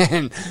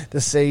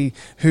to see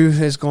who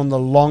has gone the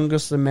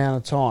longest amount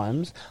of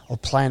times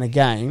of playing a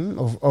game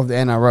of the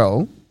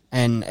NRL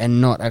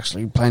and not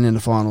actually playing in the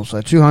finals.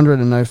 So 200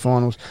 and no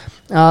finals.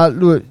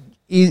 Look,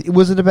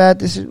 was it a bad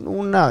decision?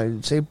 Well, no.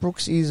 See,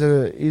 Brooks he's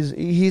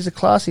a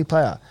classy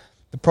player.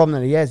 The problem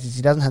that he has is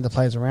he doesn't have the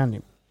players around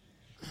him.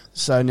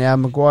 So now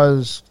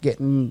Maguire's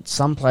getting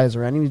some players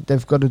around him.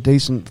 They've got a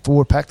decent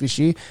forward pack this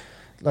year.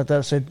 Like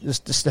I said, the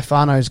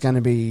Stefano is going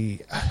to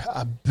be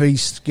a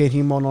beast. Get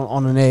him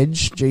on an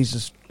edge.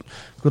 Jesus,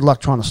 good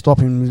luck trying to stop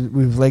him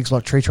with legs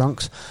like tree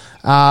trunks.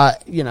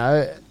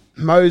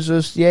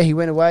 Moses, yeah, he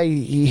went away.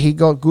 He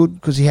got good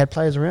because he had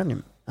players around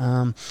him.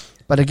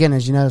 But again,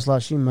 as you noticed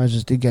last year,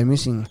 Moses did go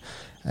missing.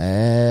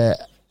 Aaron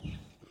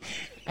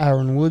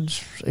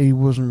Woods, he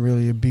wasn't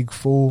really a big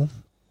fall.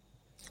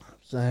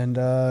 And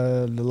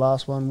the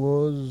last one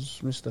was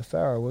Mr.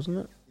 Farrow, wasn't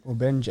it? Or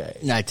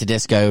Benjay? No,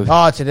 Tedesco.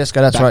 Oh,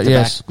 Tedesco, that's right,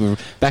 yes.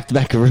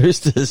 Back-to-back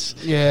Roosters.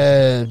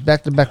 Yeah,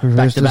 back-to-back with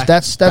Roosters.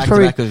 That's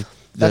probably... Back-to-back of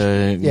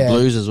the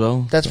Blues as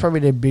well. That's probably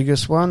their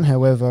biggest one.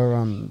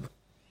 However,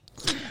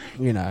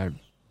 you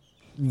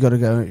got to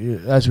go...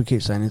 As we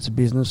keep saying, it's a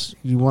business.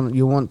 You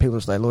want people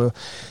to stay loyal.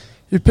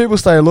 If people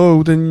stay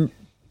loyal, then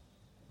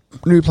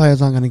new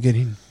players aren't going to get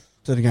into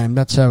the game.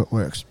 That's how it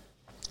works.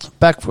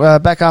 Back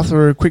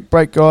after a quick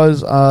break,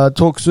 guys.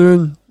 Talk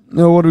soon.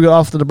 What do we got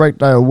after the break,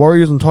 Dale?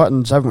 Warriors and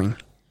Titans, haven't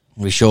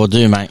we? We sure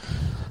do, mate.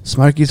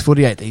 Smokies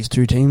 48, these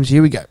two teams.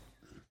 Here we go.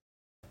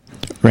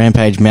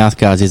 Rampage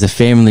Mouthguards is a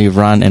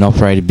family-run and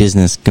operated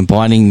business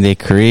combining their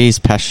careers,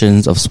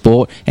 passions of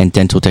sport and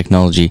dental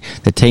technology.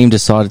 The team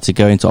decided to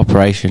go into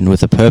operation with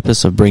the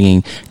purpose of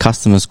bringing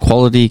customers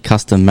quality,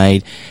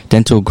 custom-made,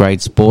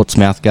 dental-grade sports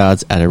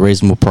mouthguards at a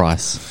reasonable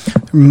price.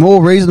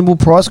 More reasonable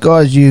price,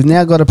 guys. You've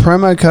now got a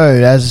promo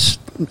code as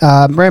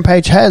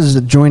Rampage has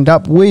joined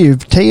up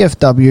with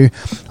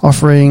TFW,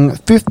 offering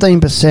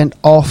 15%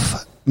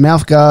 off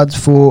mouthguards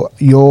for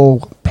your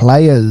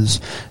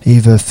players,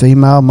 either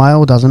female,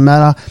 male, doesn't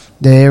matter.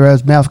 There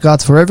is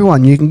mouthguards for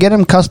everyone. You can get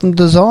them custom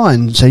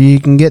designed, so you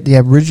can get the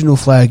Aboriginal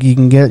flag, you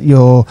can get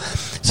your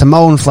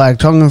Samoan flag,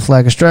 Tongan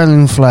flag,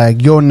 Australian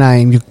flag, your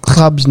name, your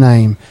club's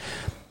name,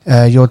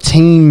 your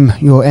team,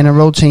 your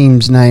NRL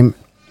team's name.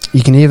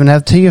 You can even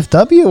have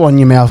TFW on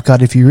your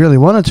mouthguard if you really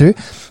wanted to.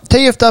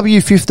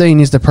 TFW15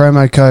 is the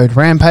promo code.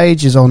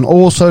 Rampage is on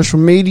all social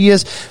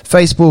medias,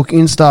 Facebook,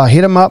 Insta.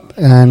 Hit them up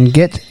and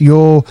get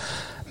your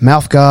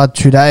mouthguard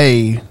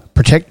today.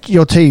 Protect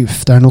your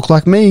teeth. Don't look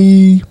like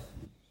me.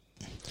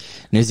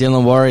 New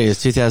Zealand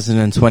Warriors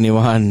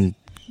 2021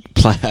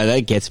 player.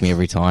 That gets me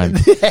every time.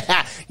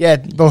 Yeah,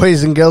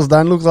 boys and girls,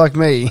 don't look like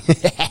me.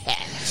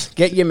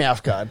 Get your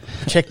mouthguard.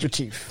 Check your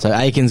teeth. So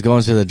Aiken's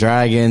gone to the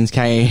Dragons.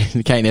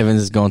 Kane Evans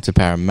has gone to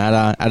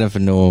Parramatta. Adam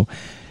Fanor.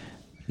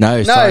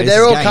 No,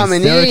 they're all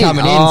coming in. They're all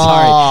coming in.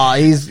 Oh,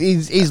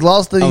 he's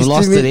lost it. I've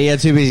lost it here.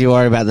 Too busy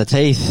worried about the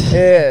teeth.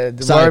 Yeah,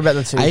 worry about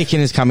the teeth. Aiken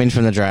has come in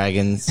from the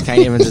Dragons.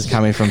 Kane Evans is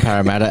coming from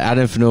Parramatta.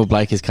 Adam Fanor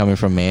Blake is coming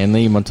from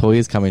Manly. Montoya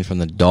is coming from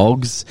the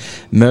Dogs.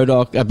 Ben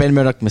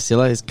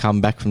Murdoch-Masila has come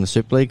back from the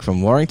Super League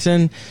from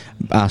Warrington.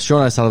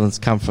 Sean O'Sullivan's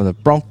come from the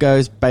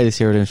Broncos. Bailey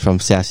Sheridan's from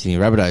South Sydney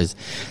Rabbitohs.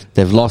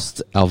 They've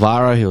lost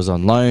Alvaro. He was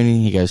on loan.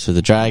 He goes to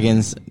the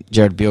Dragons.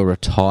 Jared Beale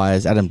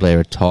retires. Adam Blair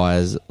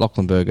retires.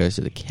 Lachlan Burr goes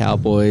to the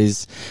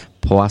Cowboys.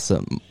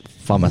 Pawasa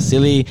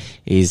Famasili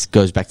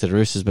goes back to the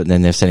Roosters, but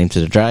then they've sent him to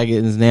the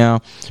Dragons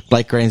now.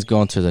 Blake Green's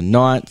gone to the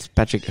Knights.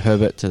 Patrick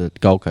Herbert to the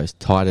Gold Coast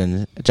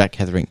Titans. Jack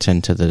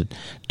Hetherington to the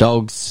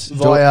Dogs.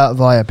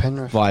 Via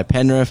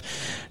Penrith.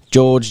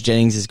 George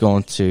Jennings has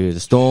gone to the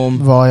Storm.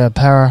 Via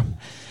Para.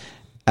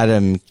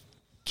 Adam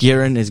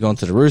Guerin has gone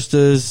to the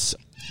Roosters.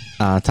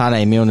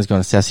 Tane Milne has gone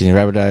to South Sydney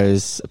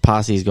Rabbitohs.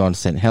 Parsi's gone to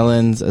St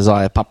Helens.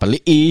 Isaiah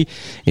Papali'i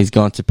has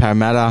gone to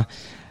Parramatta.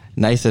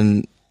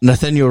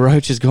 Nathaniel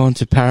Roach has gone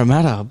to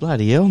Parramatta.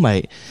 Bloody hell,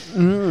 mate.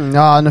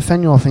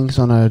 Nathaniel, I think, is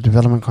on a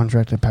development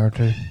contract at Para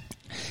too.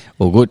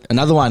 Well, good.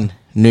 Another one.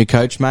 New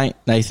coach, mate.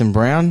 Nathan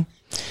Brown.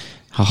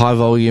 A high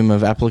volume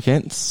of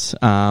applicants.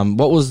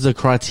 What was the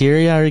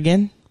criteria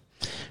again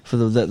for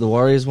the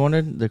Warriors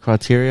wanted? The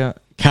criteria?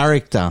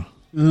 Character.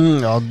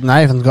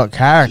 Nathan's got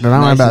character.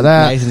 Don't worry about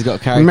that. Nathan's got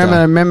character.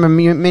 Remember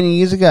many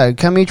years ago.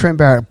 Come here, Trent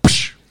Barrett.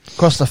 Psh,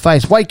 across the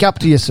face. Wake up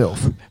to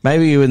yourself.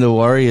 Maybe you and the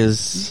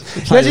Warriors.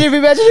 Imagine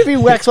if he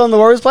whacks one of the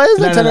Warriors players.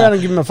 They turn around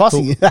and give him a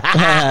fussy.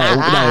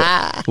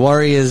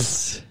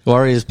 Warriors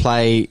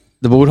play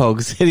the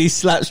Bulldogs and he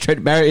slaps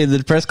Trent Barrett in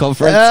the press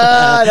conference.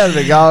 That'd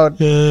be gold.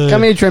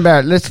 Come here, Trent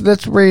Barrett.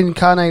 Let's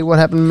reincarnate what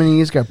happened many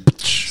years ago.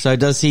 So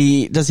does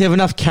he have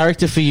enough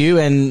character for you?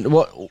 And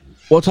what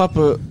type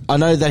of? I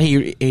know that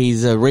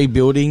he's a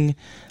rebuilding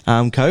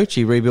coach.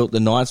 He rebuilt the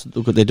Knights.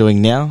 Look what they're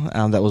doing now.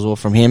 That was all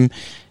from him.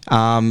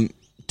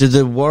 Do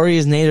the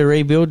Warriors need a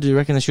rebuild? Do you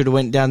reckon they should have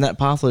went down that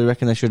path, or do you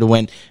reckon they should have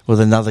went with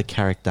another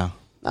character?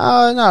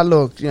 No.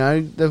 Look,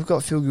 they've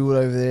got Phil Gould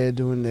over there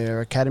doing their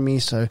academy,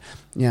 so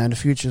the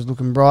future's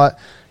looking bright.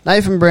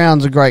 Nathan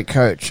Brown's a great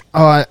coach.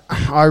 I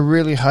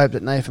really hope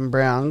that Nathan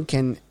Brown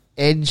can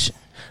edge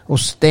or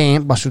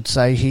stamp, I should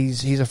say,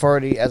 his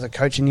authority as a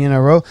coach in the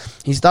NRL.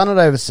 He's done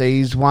it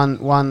overseas. Won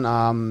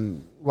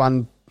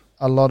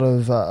a lot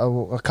of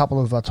a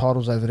couple of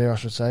titles over there, I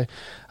should say.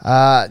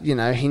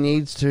 He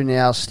needs to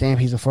now stamp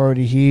his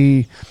authority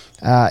here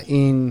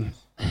in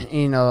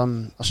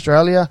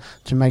Australia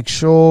to make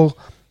sure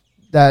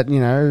that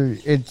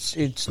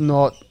it's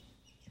not.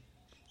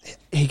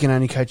 He can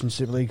only coach in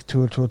Super League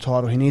to a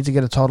title. He needs to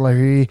get a title over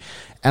here,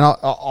 and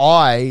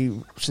I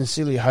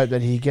sincerely hope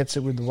that he gets it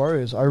with the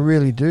Warriors. I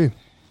really do.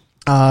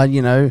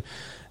 They've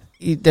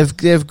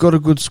got a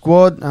good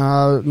squad.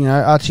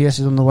 RTS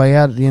is on the way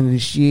out at the end of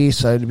this year,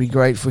 so it'd be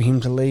great for him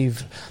to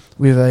leave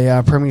with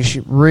a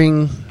premiership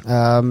ring.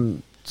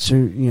 To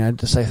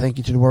say thank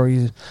you to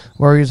the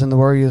Warriors and the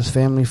Warriors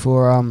family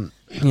for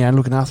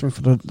looking after him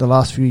for the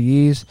last few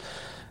years.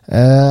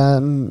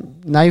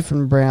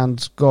 Nathan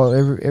Brown's got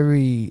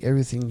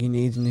everything he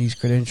needs in his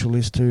credential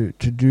list to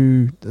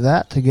do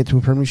that, to get to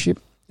a premiership.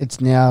 It's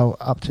now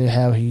up to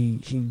how he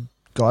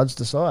guides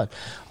the side.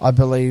 I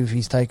believe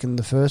he's taken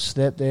the first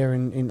step there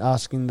in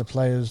asking the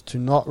players to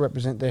not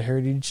represent their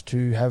heritage,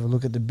 to have a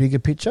look at the bigger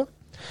picture,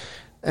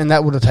 and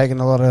that would have taken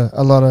a lot of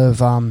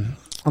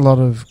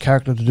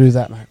character to do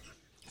that, mate.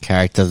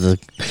 Character.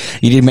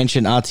 You did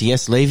mention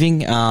RTS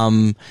leaving.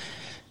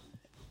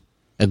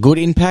 A good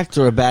impact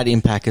or a bad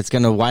impact? It's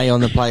going to weigh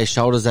on the players'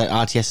 shoulders that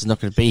RTS is not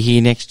going to be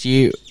here next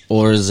year,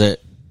 or is it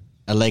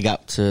a leg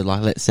up to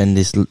let's send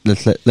this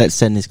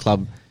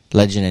club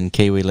legend and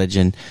Kiwi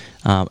legend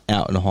out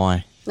on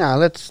high? No,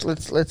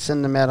 let's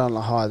send them out on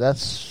a high.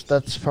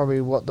 That's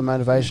probably what the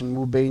motivation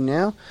will be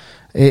now.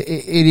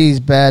 It is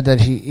bad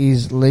that he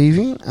is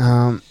leaving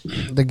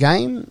the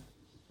game.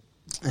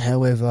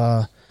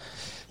 However,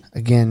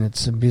 again,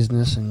 it's a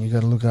business, and you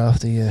got to look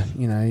after your.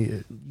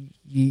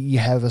 You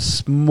have a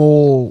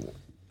small,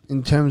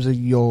 in terms of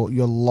your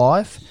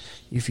life.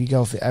 If you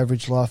go off the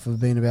average life of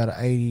being about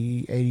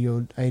 80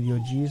 odd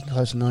years,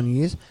 close to 90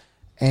 years,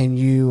 and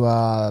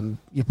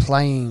you're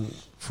playing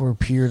for a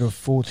period of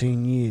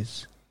 14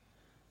 years,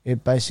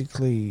 it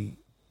basically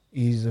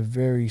is a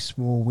very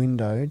small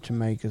window to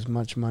make as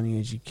much money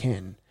as you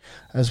can,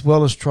 as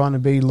well as trying to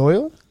be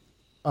loyal.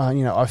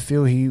 I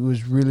feel he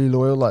was really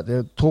loyal. Like,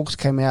 the talks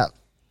came out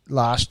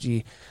last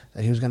year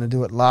that he was going to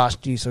do it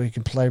last year so he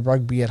could play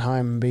rugby at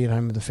home and be at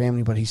home with the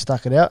family, but he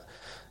stuck it out.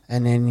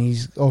 And then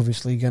he's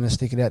obviously going to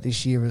stick it out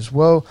this year as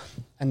well,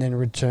 and then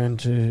return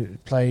to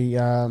play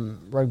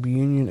rugby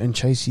union and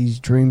chase his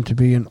dream to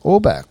be an All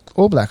Black.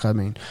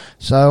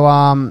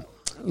 So,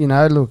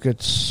 look,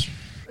 it's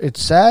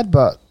sad,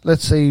 but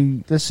let's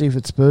see if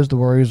it spurs the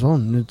Warriors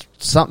on.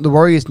 The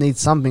Warriors need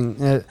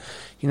something.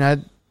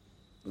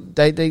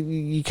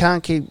 You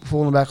can't keep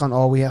falling back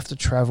on, we have to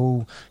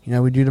travel.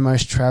 We do the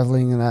most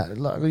travelling and that.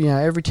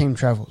 Every team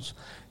travels.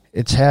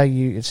 It's how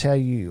you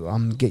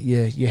get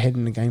your head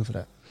in the game for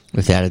that.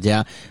 Without a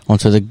doubt.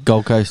 Onto the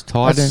Gold Coast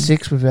Titans. That's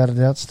 6 without a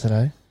doubt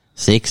today.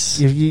 6.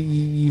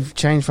 You've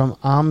changed from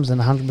arms and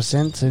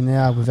 100% to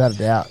now without a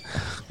doubt.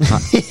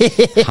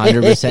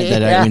 100% they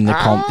don't win the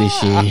comp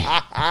this year.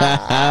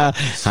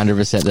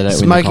 100% they don't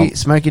win the comp.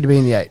 Smokey to be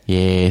in the 8.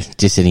 Yeah,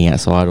 just sitting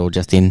outside or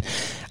just in.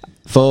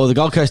 For the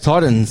Gold Coast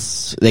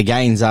Titans, their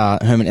gains are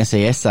Herman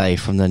Sasa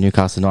from the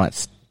Newcastle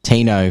Knights,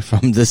 Tino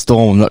from the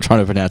Storm, I'm not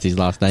trying to pronounce his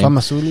last name.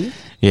 Famasuli?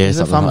 Yeah, Is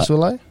it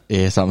Famasule?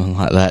 Yeah, something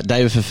like that.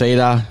 David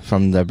Fafita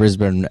from the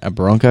Brisbane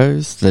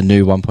Broncos, the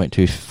new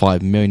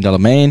 $1.25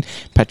 million man.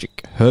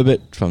 Patrick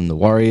Herbert from the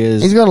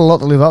Warriors. He's got a lot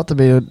to live up to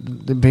being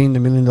the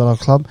 $1 million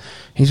club.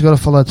 He's got to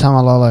follow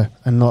Tamalolo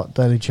and not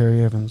Daly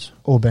Cherry Evans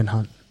or Ben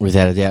Hunt.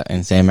 Without a doubt.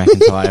 And Sam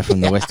McIntyre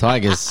from the West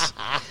Tigers.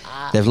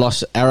 They've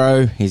lost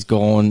Arrow. He's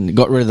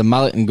got rid of the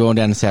mullet and gone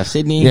down to South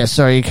Sydney. Yeah,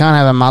 sorry, you can't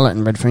have a mullet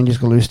in Redfern, you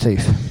just got loose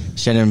teeth.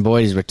 Shannon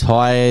Boyd is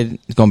retired.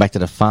 He's gone back to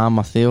the farm,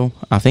 I think.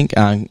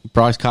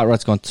 Bryce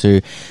Cartwright's gone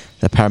to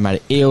the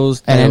Parramatta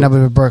Eels. And ended up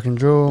with a broken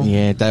jaw.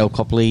 Yeah, Dale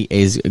Copley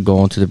is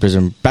gone to the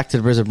Brisbane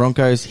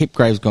Broncos.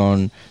 Hipgrave's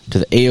gone to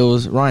the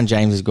Eels. Ryan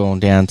James has gone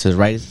down to the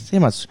Raiders. See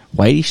how much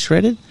weight he's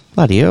shredded?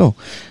 Bloody hell.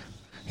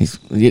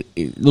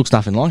 It looks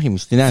nothing like him.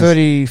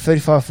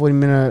 35, 40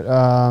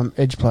 minute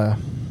edge player.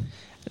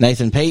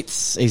 Nathan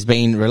Peets, he's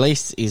been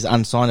released. He's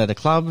unsigned at a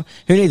club.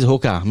 Who needs a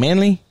hooker?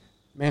 Manly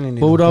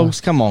Bulldogs,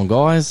 come on,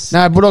 guys.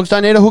 No, Bulldogs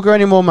don't need a hooker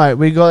anymore, mate.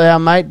 We got our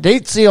mate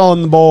Dietzy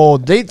on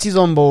board. Dietzy's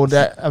on board.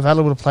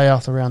 Available to play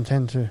after round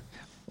 10 too.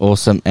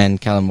 Awesome. And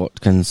Callum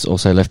Watkins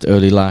also left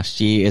early last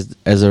year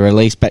as a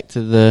release back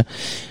to the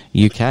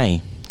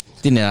UK.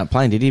 Didn't end up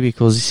playing, did he?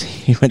 Because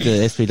he went to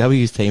the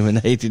SPW's team and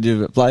they needed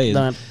to players.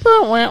 So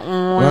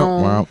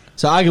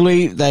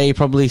arguably, they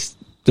probably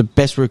the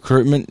best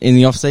recruitment in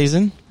the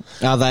off-season.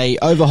 Are they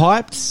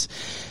overhyped?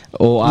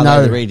 Or are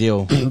they the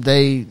real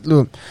deal?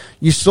 Look,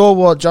 you saw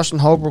what Justin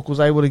Holbrook was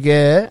able to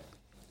get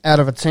out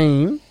of a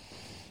team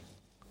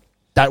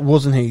that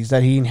wasn't his,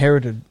 that he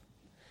inherited.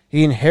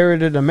 He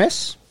inherited a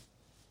mess,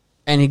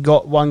 and he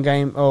got one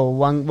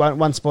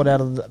spot out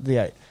of the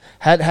 8.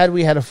 Had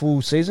we had a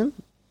full season,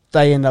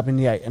 they end up in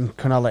the 8, and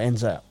Cronulla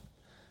ends out.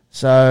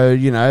 So,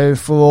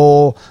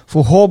 for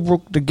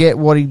Holbrook to get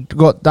what he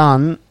got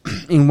done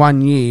in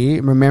 1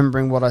 year,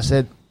 remembering what I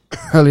said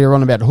earlier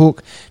on about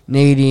Hook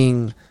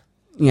needing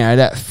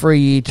that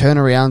 3-year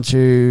turnaround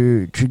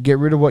to get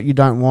rid of what you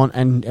don't want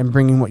and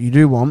bring in what you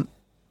do want.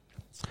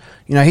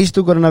 He's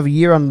still got another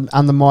year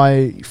under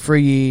my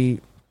 3-year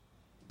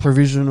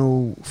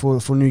provisional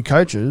for new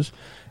coaches,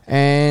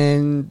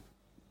 and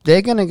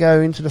they're going to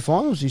go into the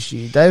finals this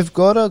year. They've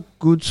got a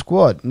good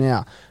squad.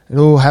 Now, it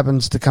all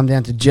happens to come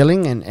down to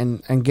gelling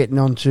and getting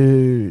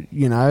onto,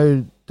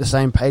 the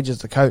same page as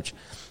the coach.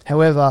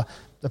 However,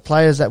 the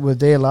players that were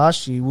there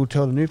last year will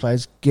tell the new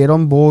players, get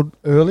on board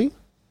early,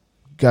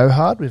 go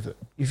hard with it.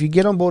 If you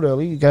get on board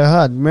early, you go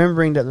hard.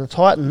 Remembering that the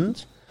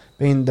Titans,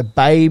 being the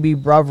baby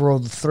brother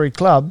of the 3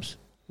 clubs,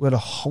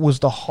 was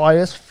the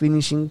highest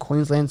finishing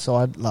Queensland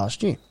side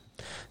last year.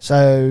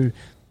 So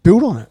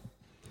build on it.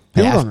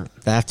 They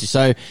have to.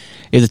 So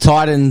if the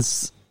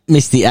Titans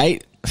miss the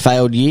 8,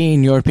 failed year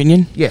in your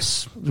opinion?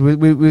 Yes.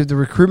 With the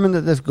recruitment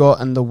that they've got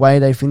and the way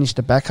they finished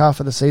the back half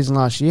of the season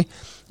last year,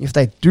 if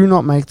they do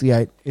not make the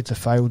 8, it's a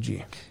failed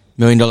year.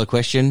 $1 million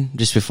question,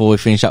 just before we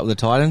finish up with the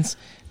Titans.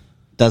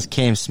 Does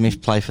Cam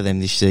Smith play for them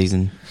this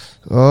season?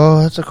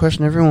 Oh, that's a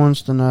question everyone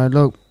wants to know.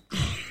 Look,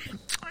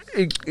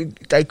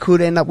 they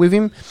could end up with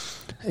him.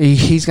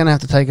 He's going to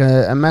have to take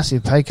a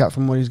massive pay cut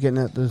from what he's getting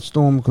at the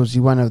Storm because he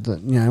won't have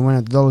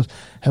the dollars.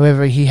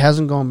 However, he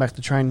hasn't gone back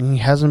to training. He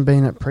hasn't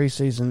been at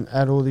pre-season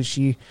at all this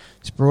year.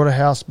 He's brought a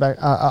house back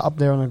up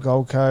there on the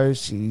Gold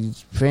Coast.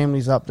 His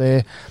family's up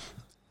there.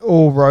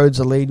 All roads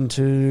are leading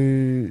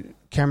to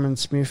Cameron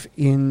Smith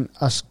in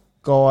a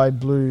sky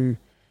blue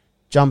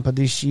jumper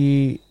this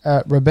year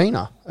at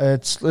Robina.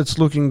 It's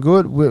looking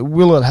good.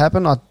 Will it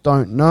happen? I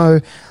don't know.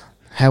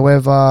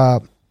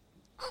 However,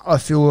 I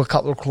feel a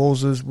couple of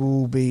clauses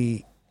will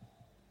be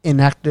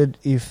enacted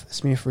if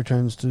Smith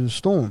returns to the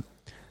Storm.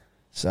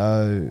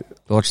 So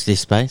watch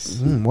this space.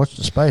 Watch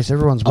the space.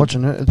 Everyone's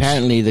watching it.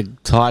 Apparently, the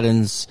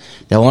Titans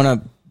they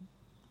want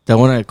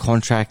a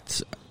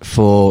contract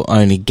for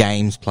only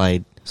games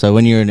played. So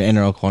when you're in an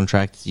NRL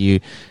contract,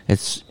 it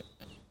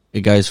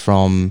goes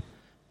from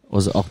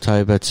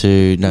October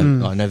to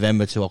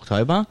November to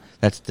October.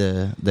 That's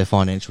the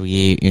financial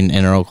year in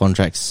NRL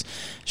contracts.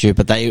 Sure,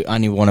 but they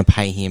only want to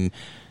pay him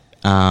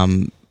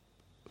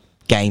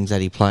games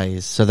that he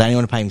plays. So they only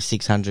want to pay him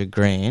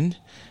 $600,000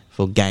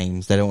 for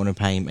games. They don't want to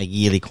pay him a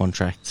yearly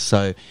contract.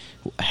 So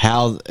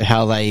how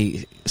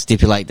they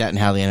stipulate that and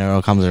how the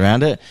NRL comes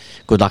around it,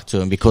 good luck to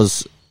them,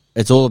 because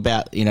it's all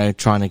about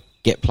trying to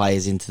get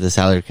players into the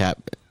salary cap.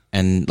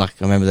 And like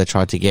I remember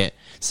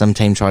some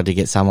team tried to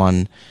get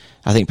someone.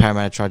 I think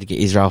Parramatta tried to get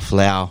Israel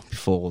Folau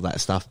before all that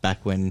stuff back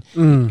when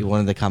he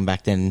wanted to come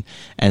back then,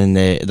 and then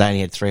they only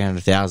had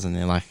 300,000.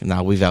 They're like,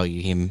 no, we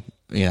value him,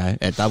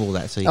 at double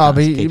that, so you can't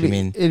keep him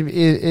in.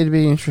 It'd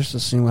be interesting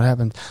to see what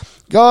happens.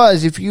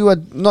 Guys, if you are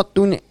not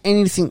doing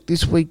anything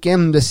this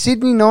weekend, the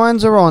Sydney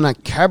Nines are on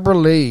at Cabra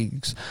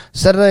Leagues.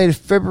 Saturday,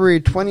 February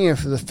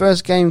 20th, the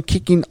first game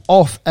kicking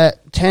off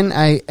at 10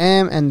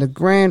 a.m. and the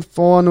grand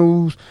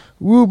finals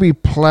will be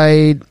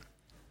played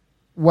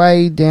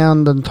way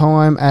down the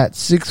time at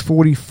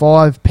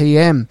 6:45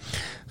 p.m.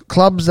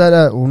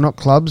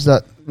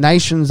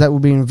 Nations that will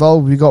be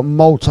involved. You've got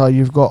Malta,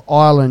 you've got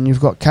Ireland, you've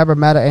got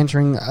Cabramatta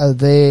entering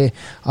their,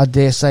 I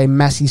dare say,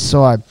 Massey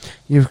side.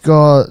 You've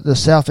got the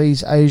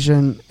Southeast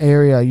Asian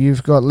area.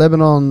 You've got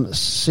Lebanon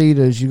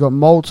Cedars. You've got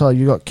Malta.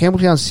 You've got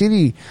Campbelltown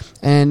City,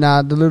 and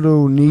the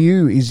little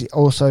Niue is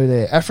also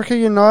there. Africa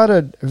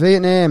United,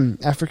 Vietnam,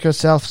 Africa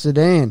South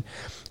Sudan,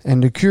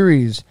 and the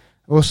Curies.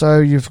 Also,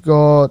 you've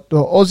got the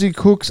Aussie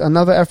Cooks,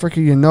 another Africa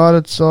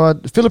United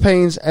side, the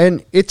Philippines,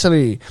 and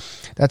Italy.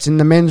 That's in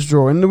the men's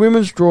draw. In the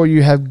women's draw,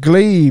 you have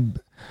Glebe,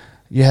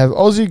 you have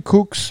Aussie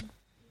Cooks,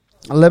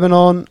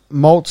 Lebanon,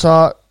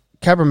 Malta,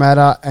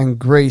 Cabramatta, and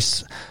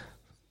Greece.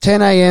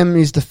 10 a.m.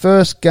 is the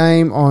first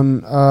game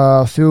on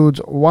fields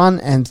 1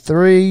 and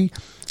 3.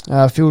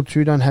 Field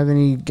 2 don't have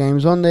any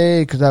games on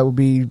there because that will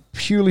be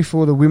purely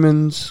for the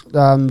women's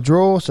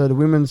draw. So the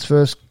women's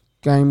first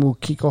game will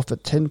kick off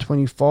at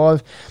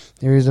 10:25.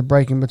 There is a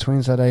break in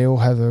between, so they all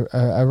have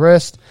a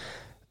rest.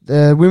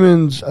 The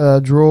women's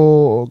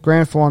draw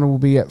grand final will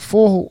be at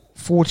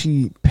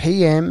 4:40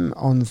 p.m.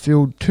 on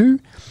field 2.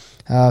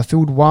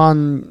 Field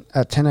 1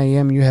 at 10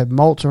 a.m. you have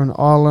Malta and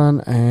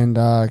Ireland, and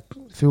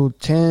field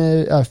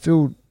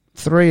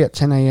 3 at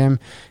 10 a.m.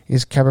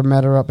 is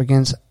Cabramatta up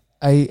against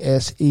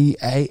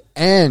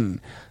ASEAN.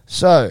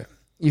 So,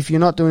 if you're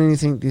not doing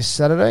anything this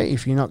Saturday,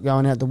 if you're not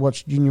going out to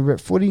watch junior rep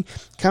footy,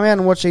 come out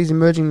and watch these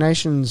emerging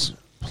nations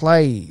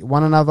play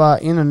one another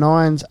in the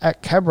Nines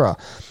at Cabra.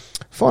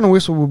 Final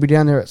whistle will be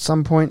down there at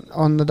some point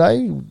on the day.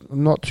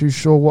 I'm not too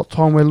sure what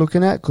time we're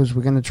looking at because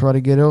we're going to try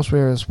to get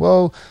elsewhere as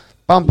well.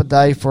 Bumper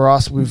day for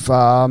us with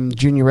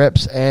junior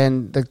reps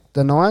and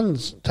the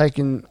Nines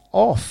taking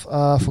off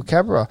for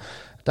Cabra.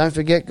 Don't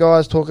forget,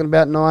 guys, talking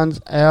about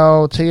Nines,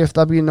 our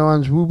TFW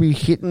Nines will be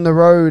hitting the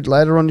road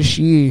later on this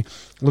year,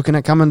 looking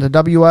at coming to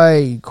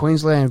WA,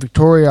 Queensland,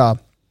 Victoria,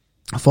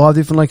 5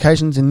 different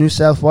locations in New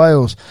South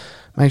Wales.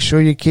 Make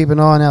sure you keep an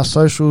eye on our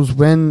socials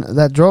when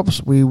that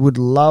drops. We would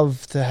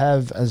love to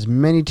have as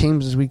many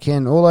teams as we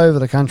can all over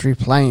the country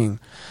playing.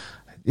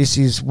 This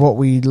is what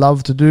we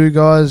love to do,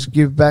 guys.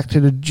 Give back to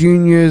the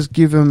juniors.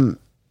 Give them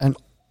an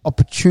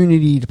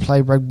opportunity to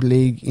play rugby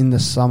league in the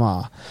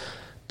summer.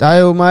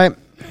 Dale, mate,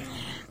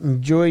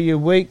 enjoy your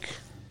week.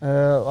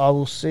 I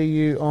will see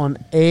you on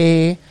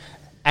air,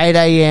 8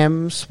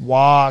 a.m.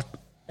 SWAT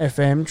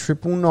FM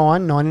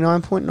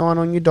 999 99.9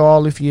 on your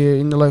dial if you're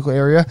in the local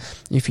area.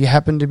 If you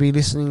happen to be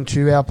listening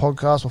to our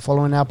podcast or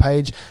following our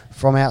page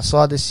from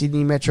outside the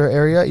Sydney metro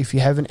area, if you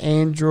have an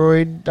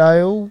Android,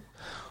 Dale,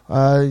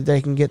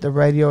 they can get the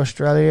Radio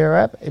Australia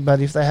app.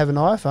 But if they have an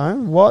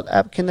iPhone, what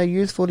app can they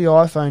use for the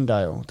iPhone,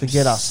 Dale, to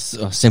get us?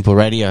 Simple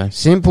Radio.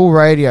 Simple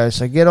Radio.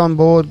 So get on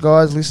board,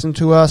 guys. Listen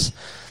to us.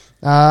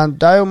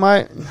 Dale,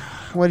 mate,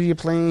 what are your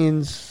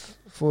plans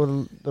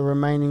for the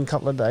remaining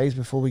couple of days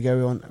before we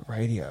go on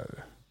radio?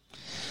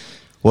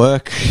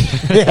 Work.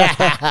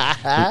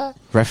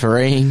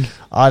 Refereeing.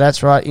 Oh,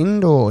 that's right.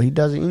 Indoor. He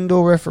does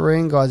indoor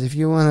refereeing, guys. If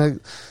you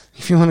want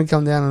to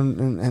come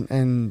down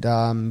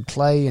and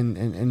play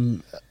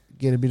and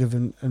get a bit of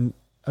an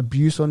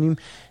abuse on him,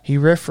 he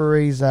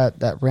referees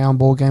that round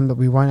ball game that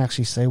we won't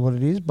actually say what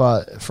it is.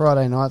 But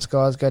Friday nights,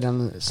 guys, go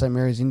down to St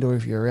Mary's Indoor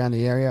if you're around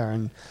the area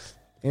and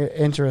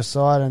enter a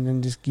side and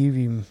then just give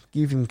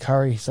him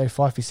curry. Say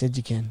Fifey said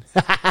you can.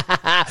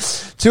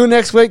 Till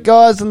next week,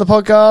 guys, on the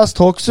podcast.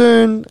 Talk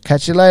soon.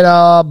 Catch you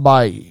later.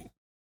 Bye.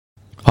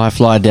 High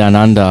Fly Down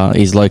Under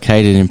is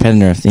located in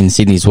Penrith in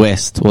Sydney's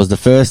west. Was the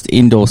first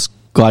indoor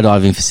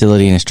skydiving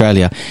facility in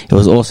Australia. It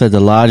was also the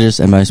largest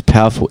and most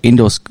powerful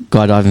indoor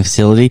skydiving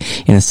facility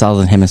in the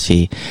Southern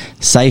Hemisphere.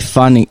 Safe,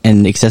 fun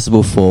and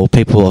accessible for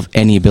people of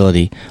any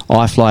ability.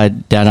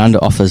 iFly Down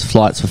Under offers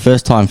flights for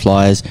first-time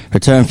flyers,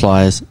 return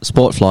flyers,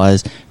 sport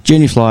flyers,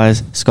 junior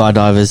flyers,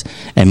 skydivers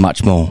and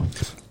much more.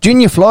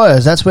 Junior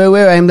Flyers, that's where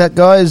we're aimed at,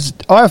 guys.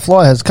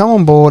 iFly has come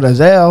on board as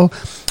our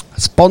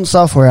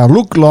sponsor for our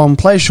Look Long,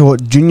 Play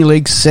Short Junior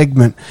League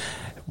segment,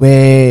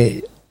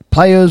 where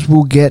players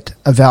will get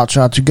a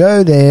voucher to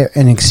go there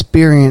and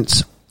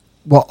experience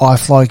what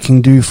iFly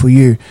can do for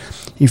you.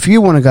 If you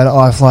want to go to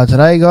iFly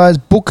today, guys,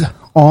 book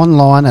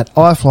online at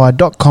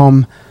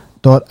ifly.com.au.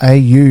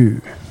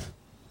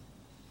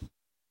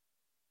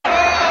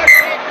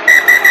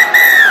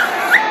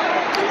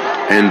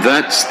 And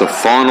that's the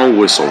final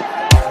whistle.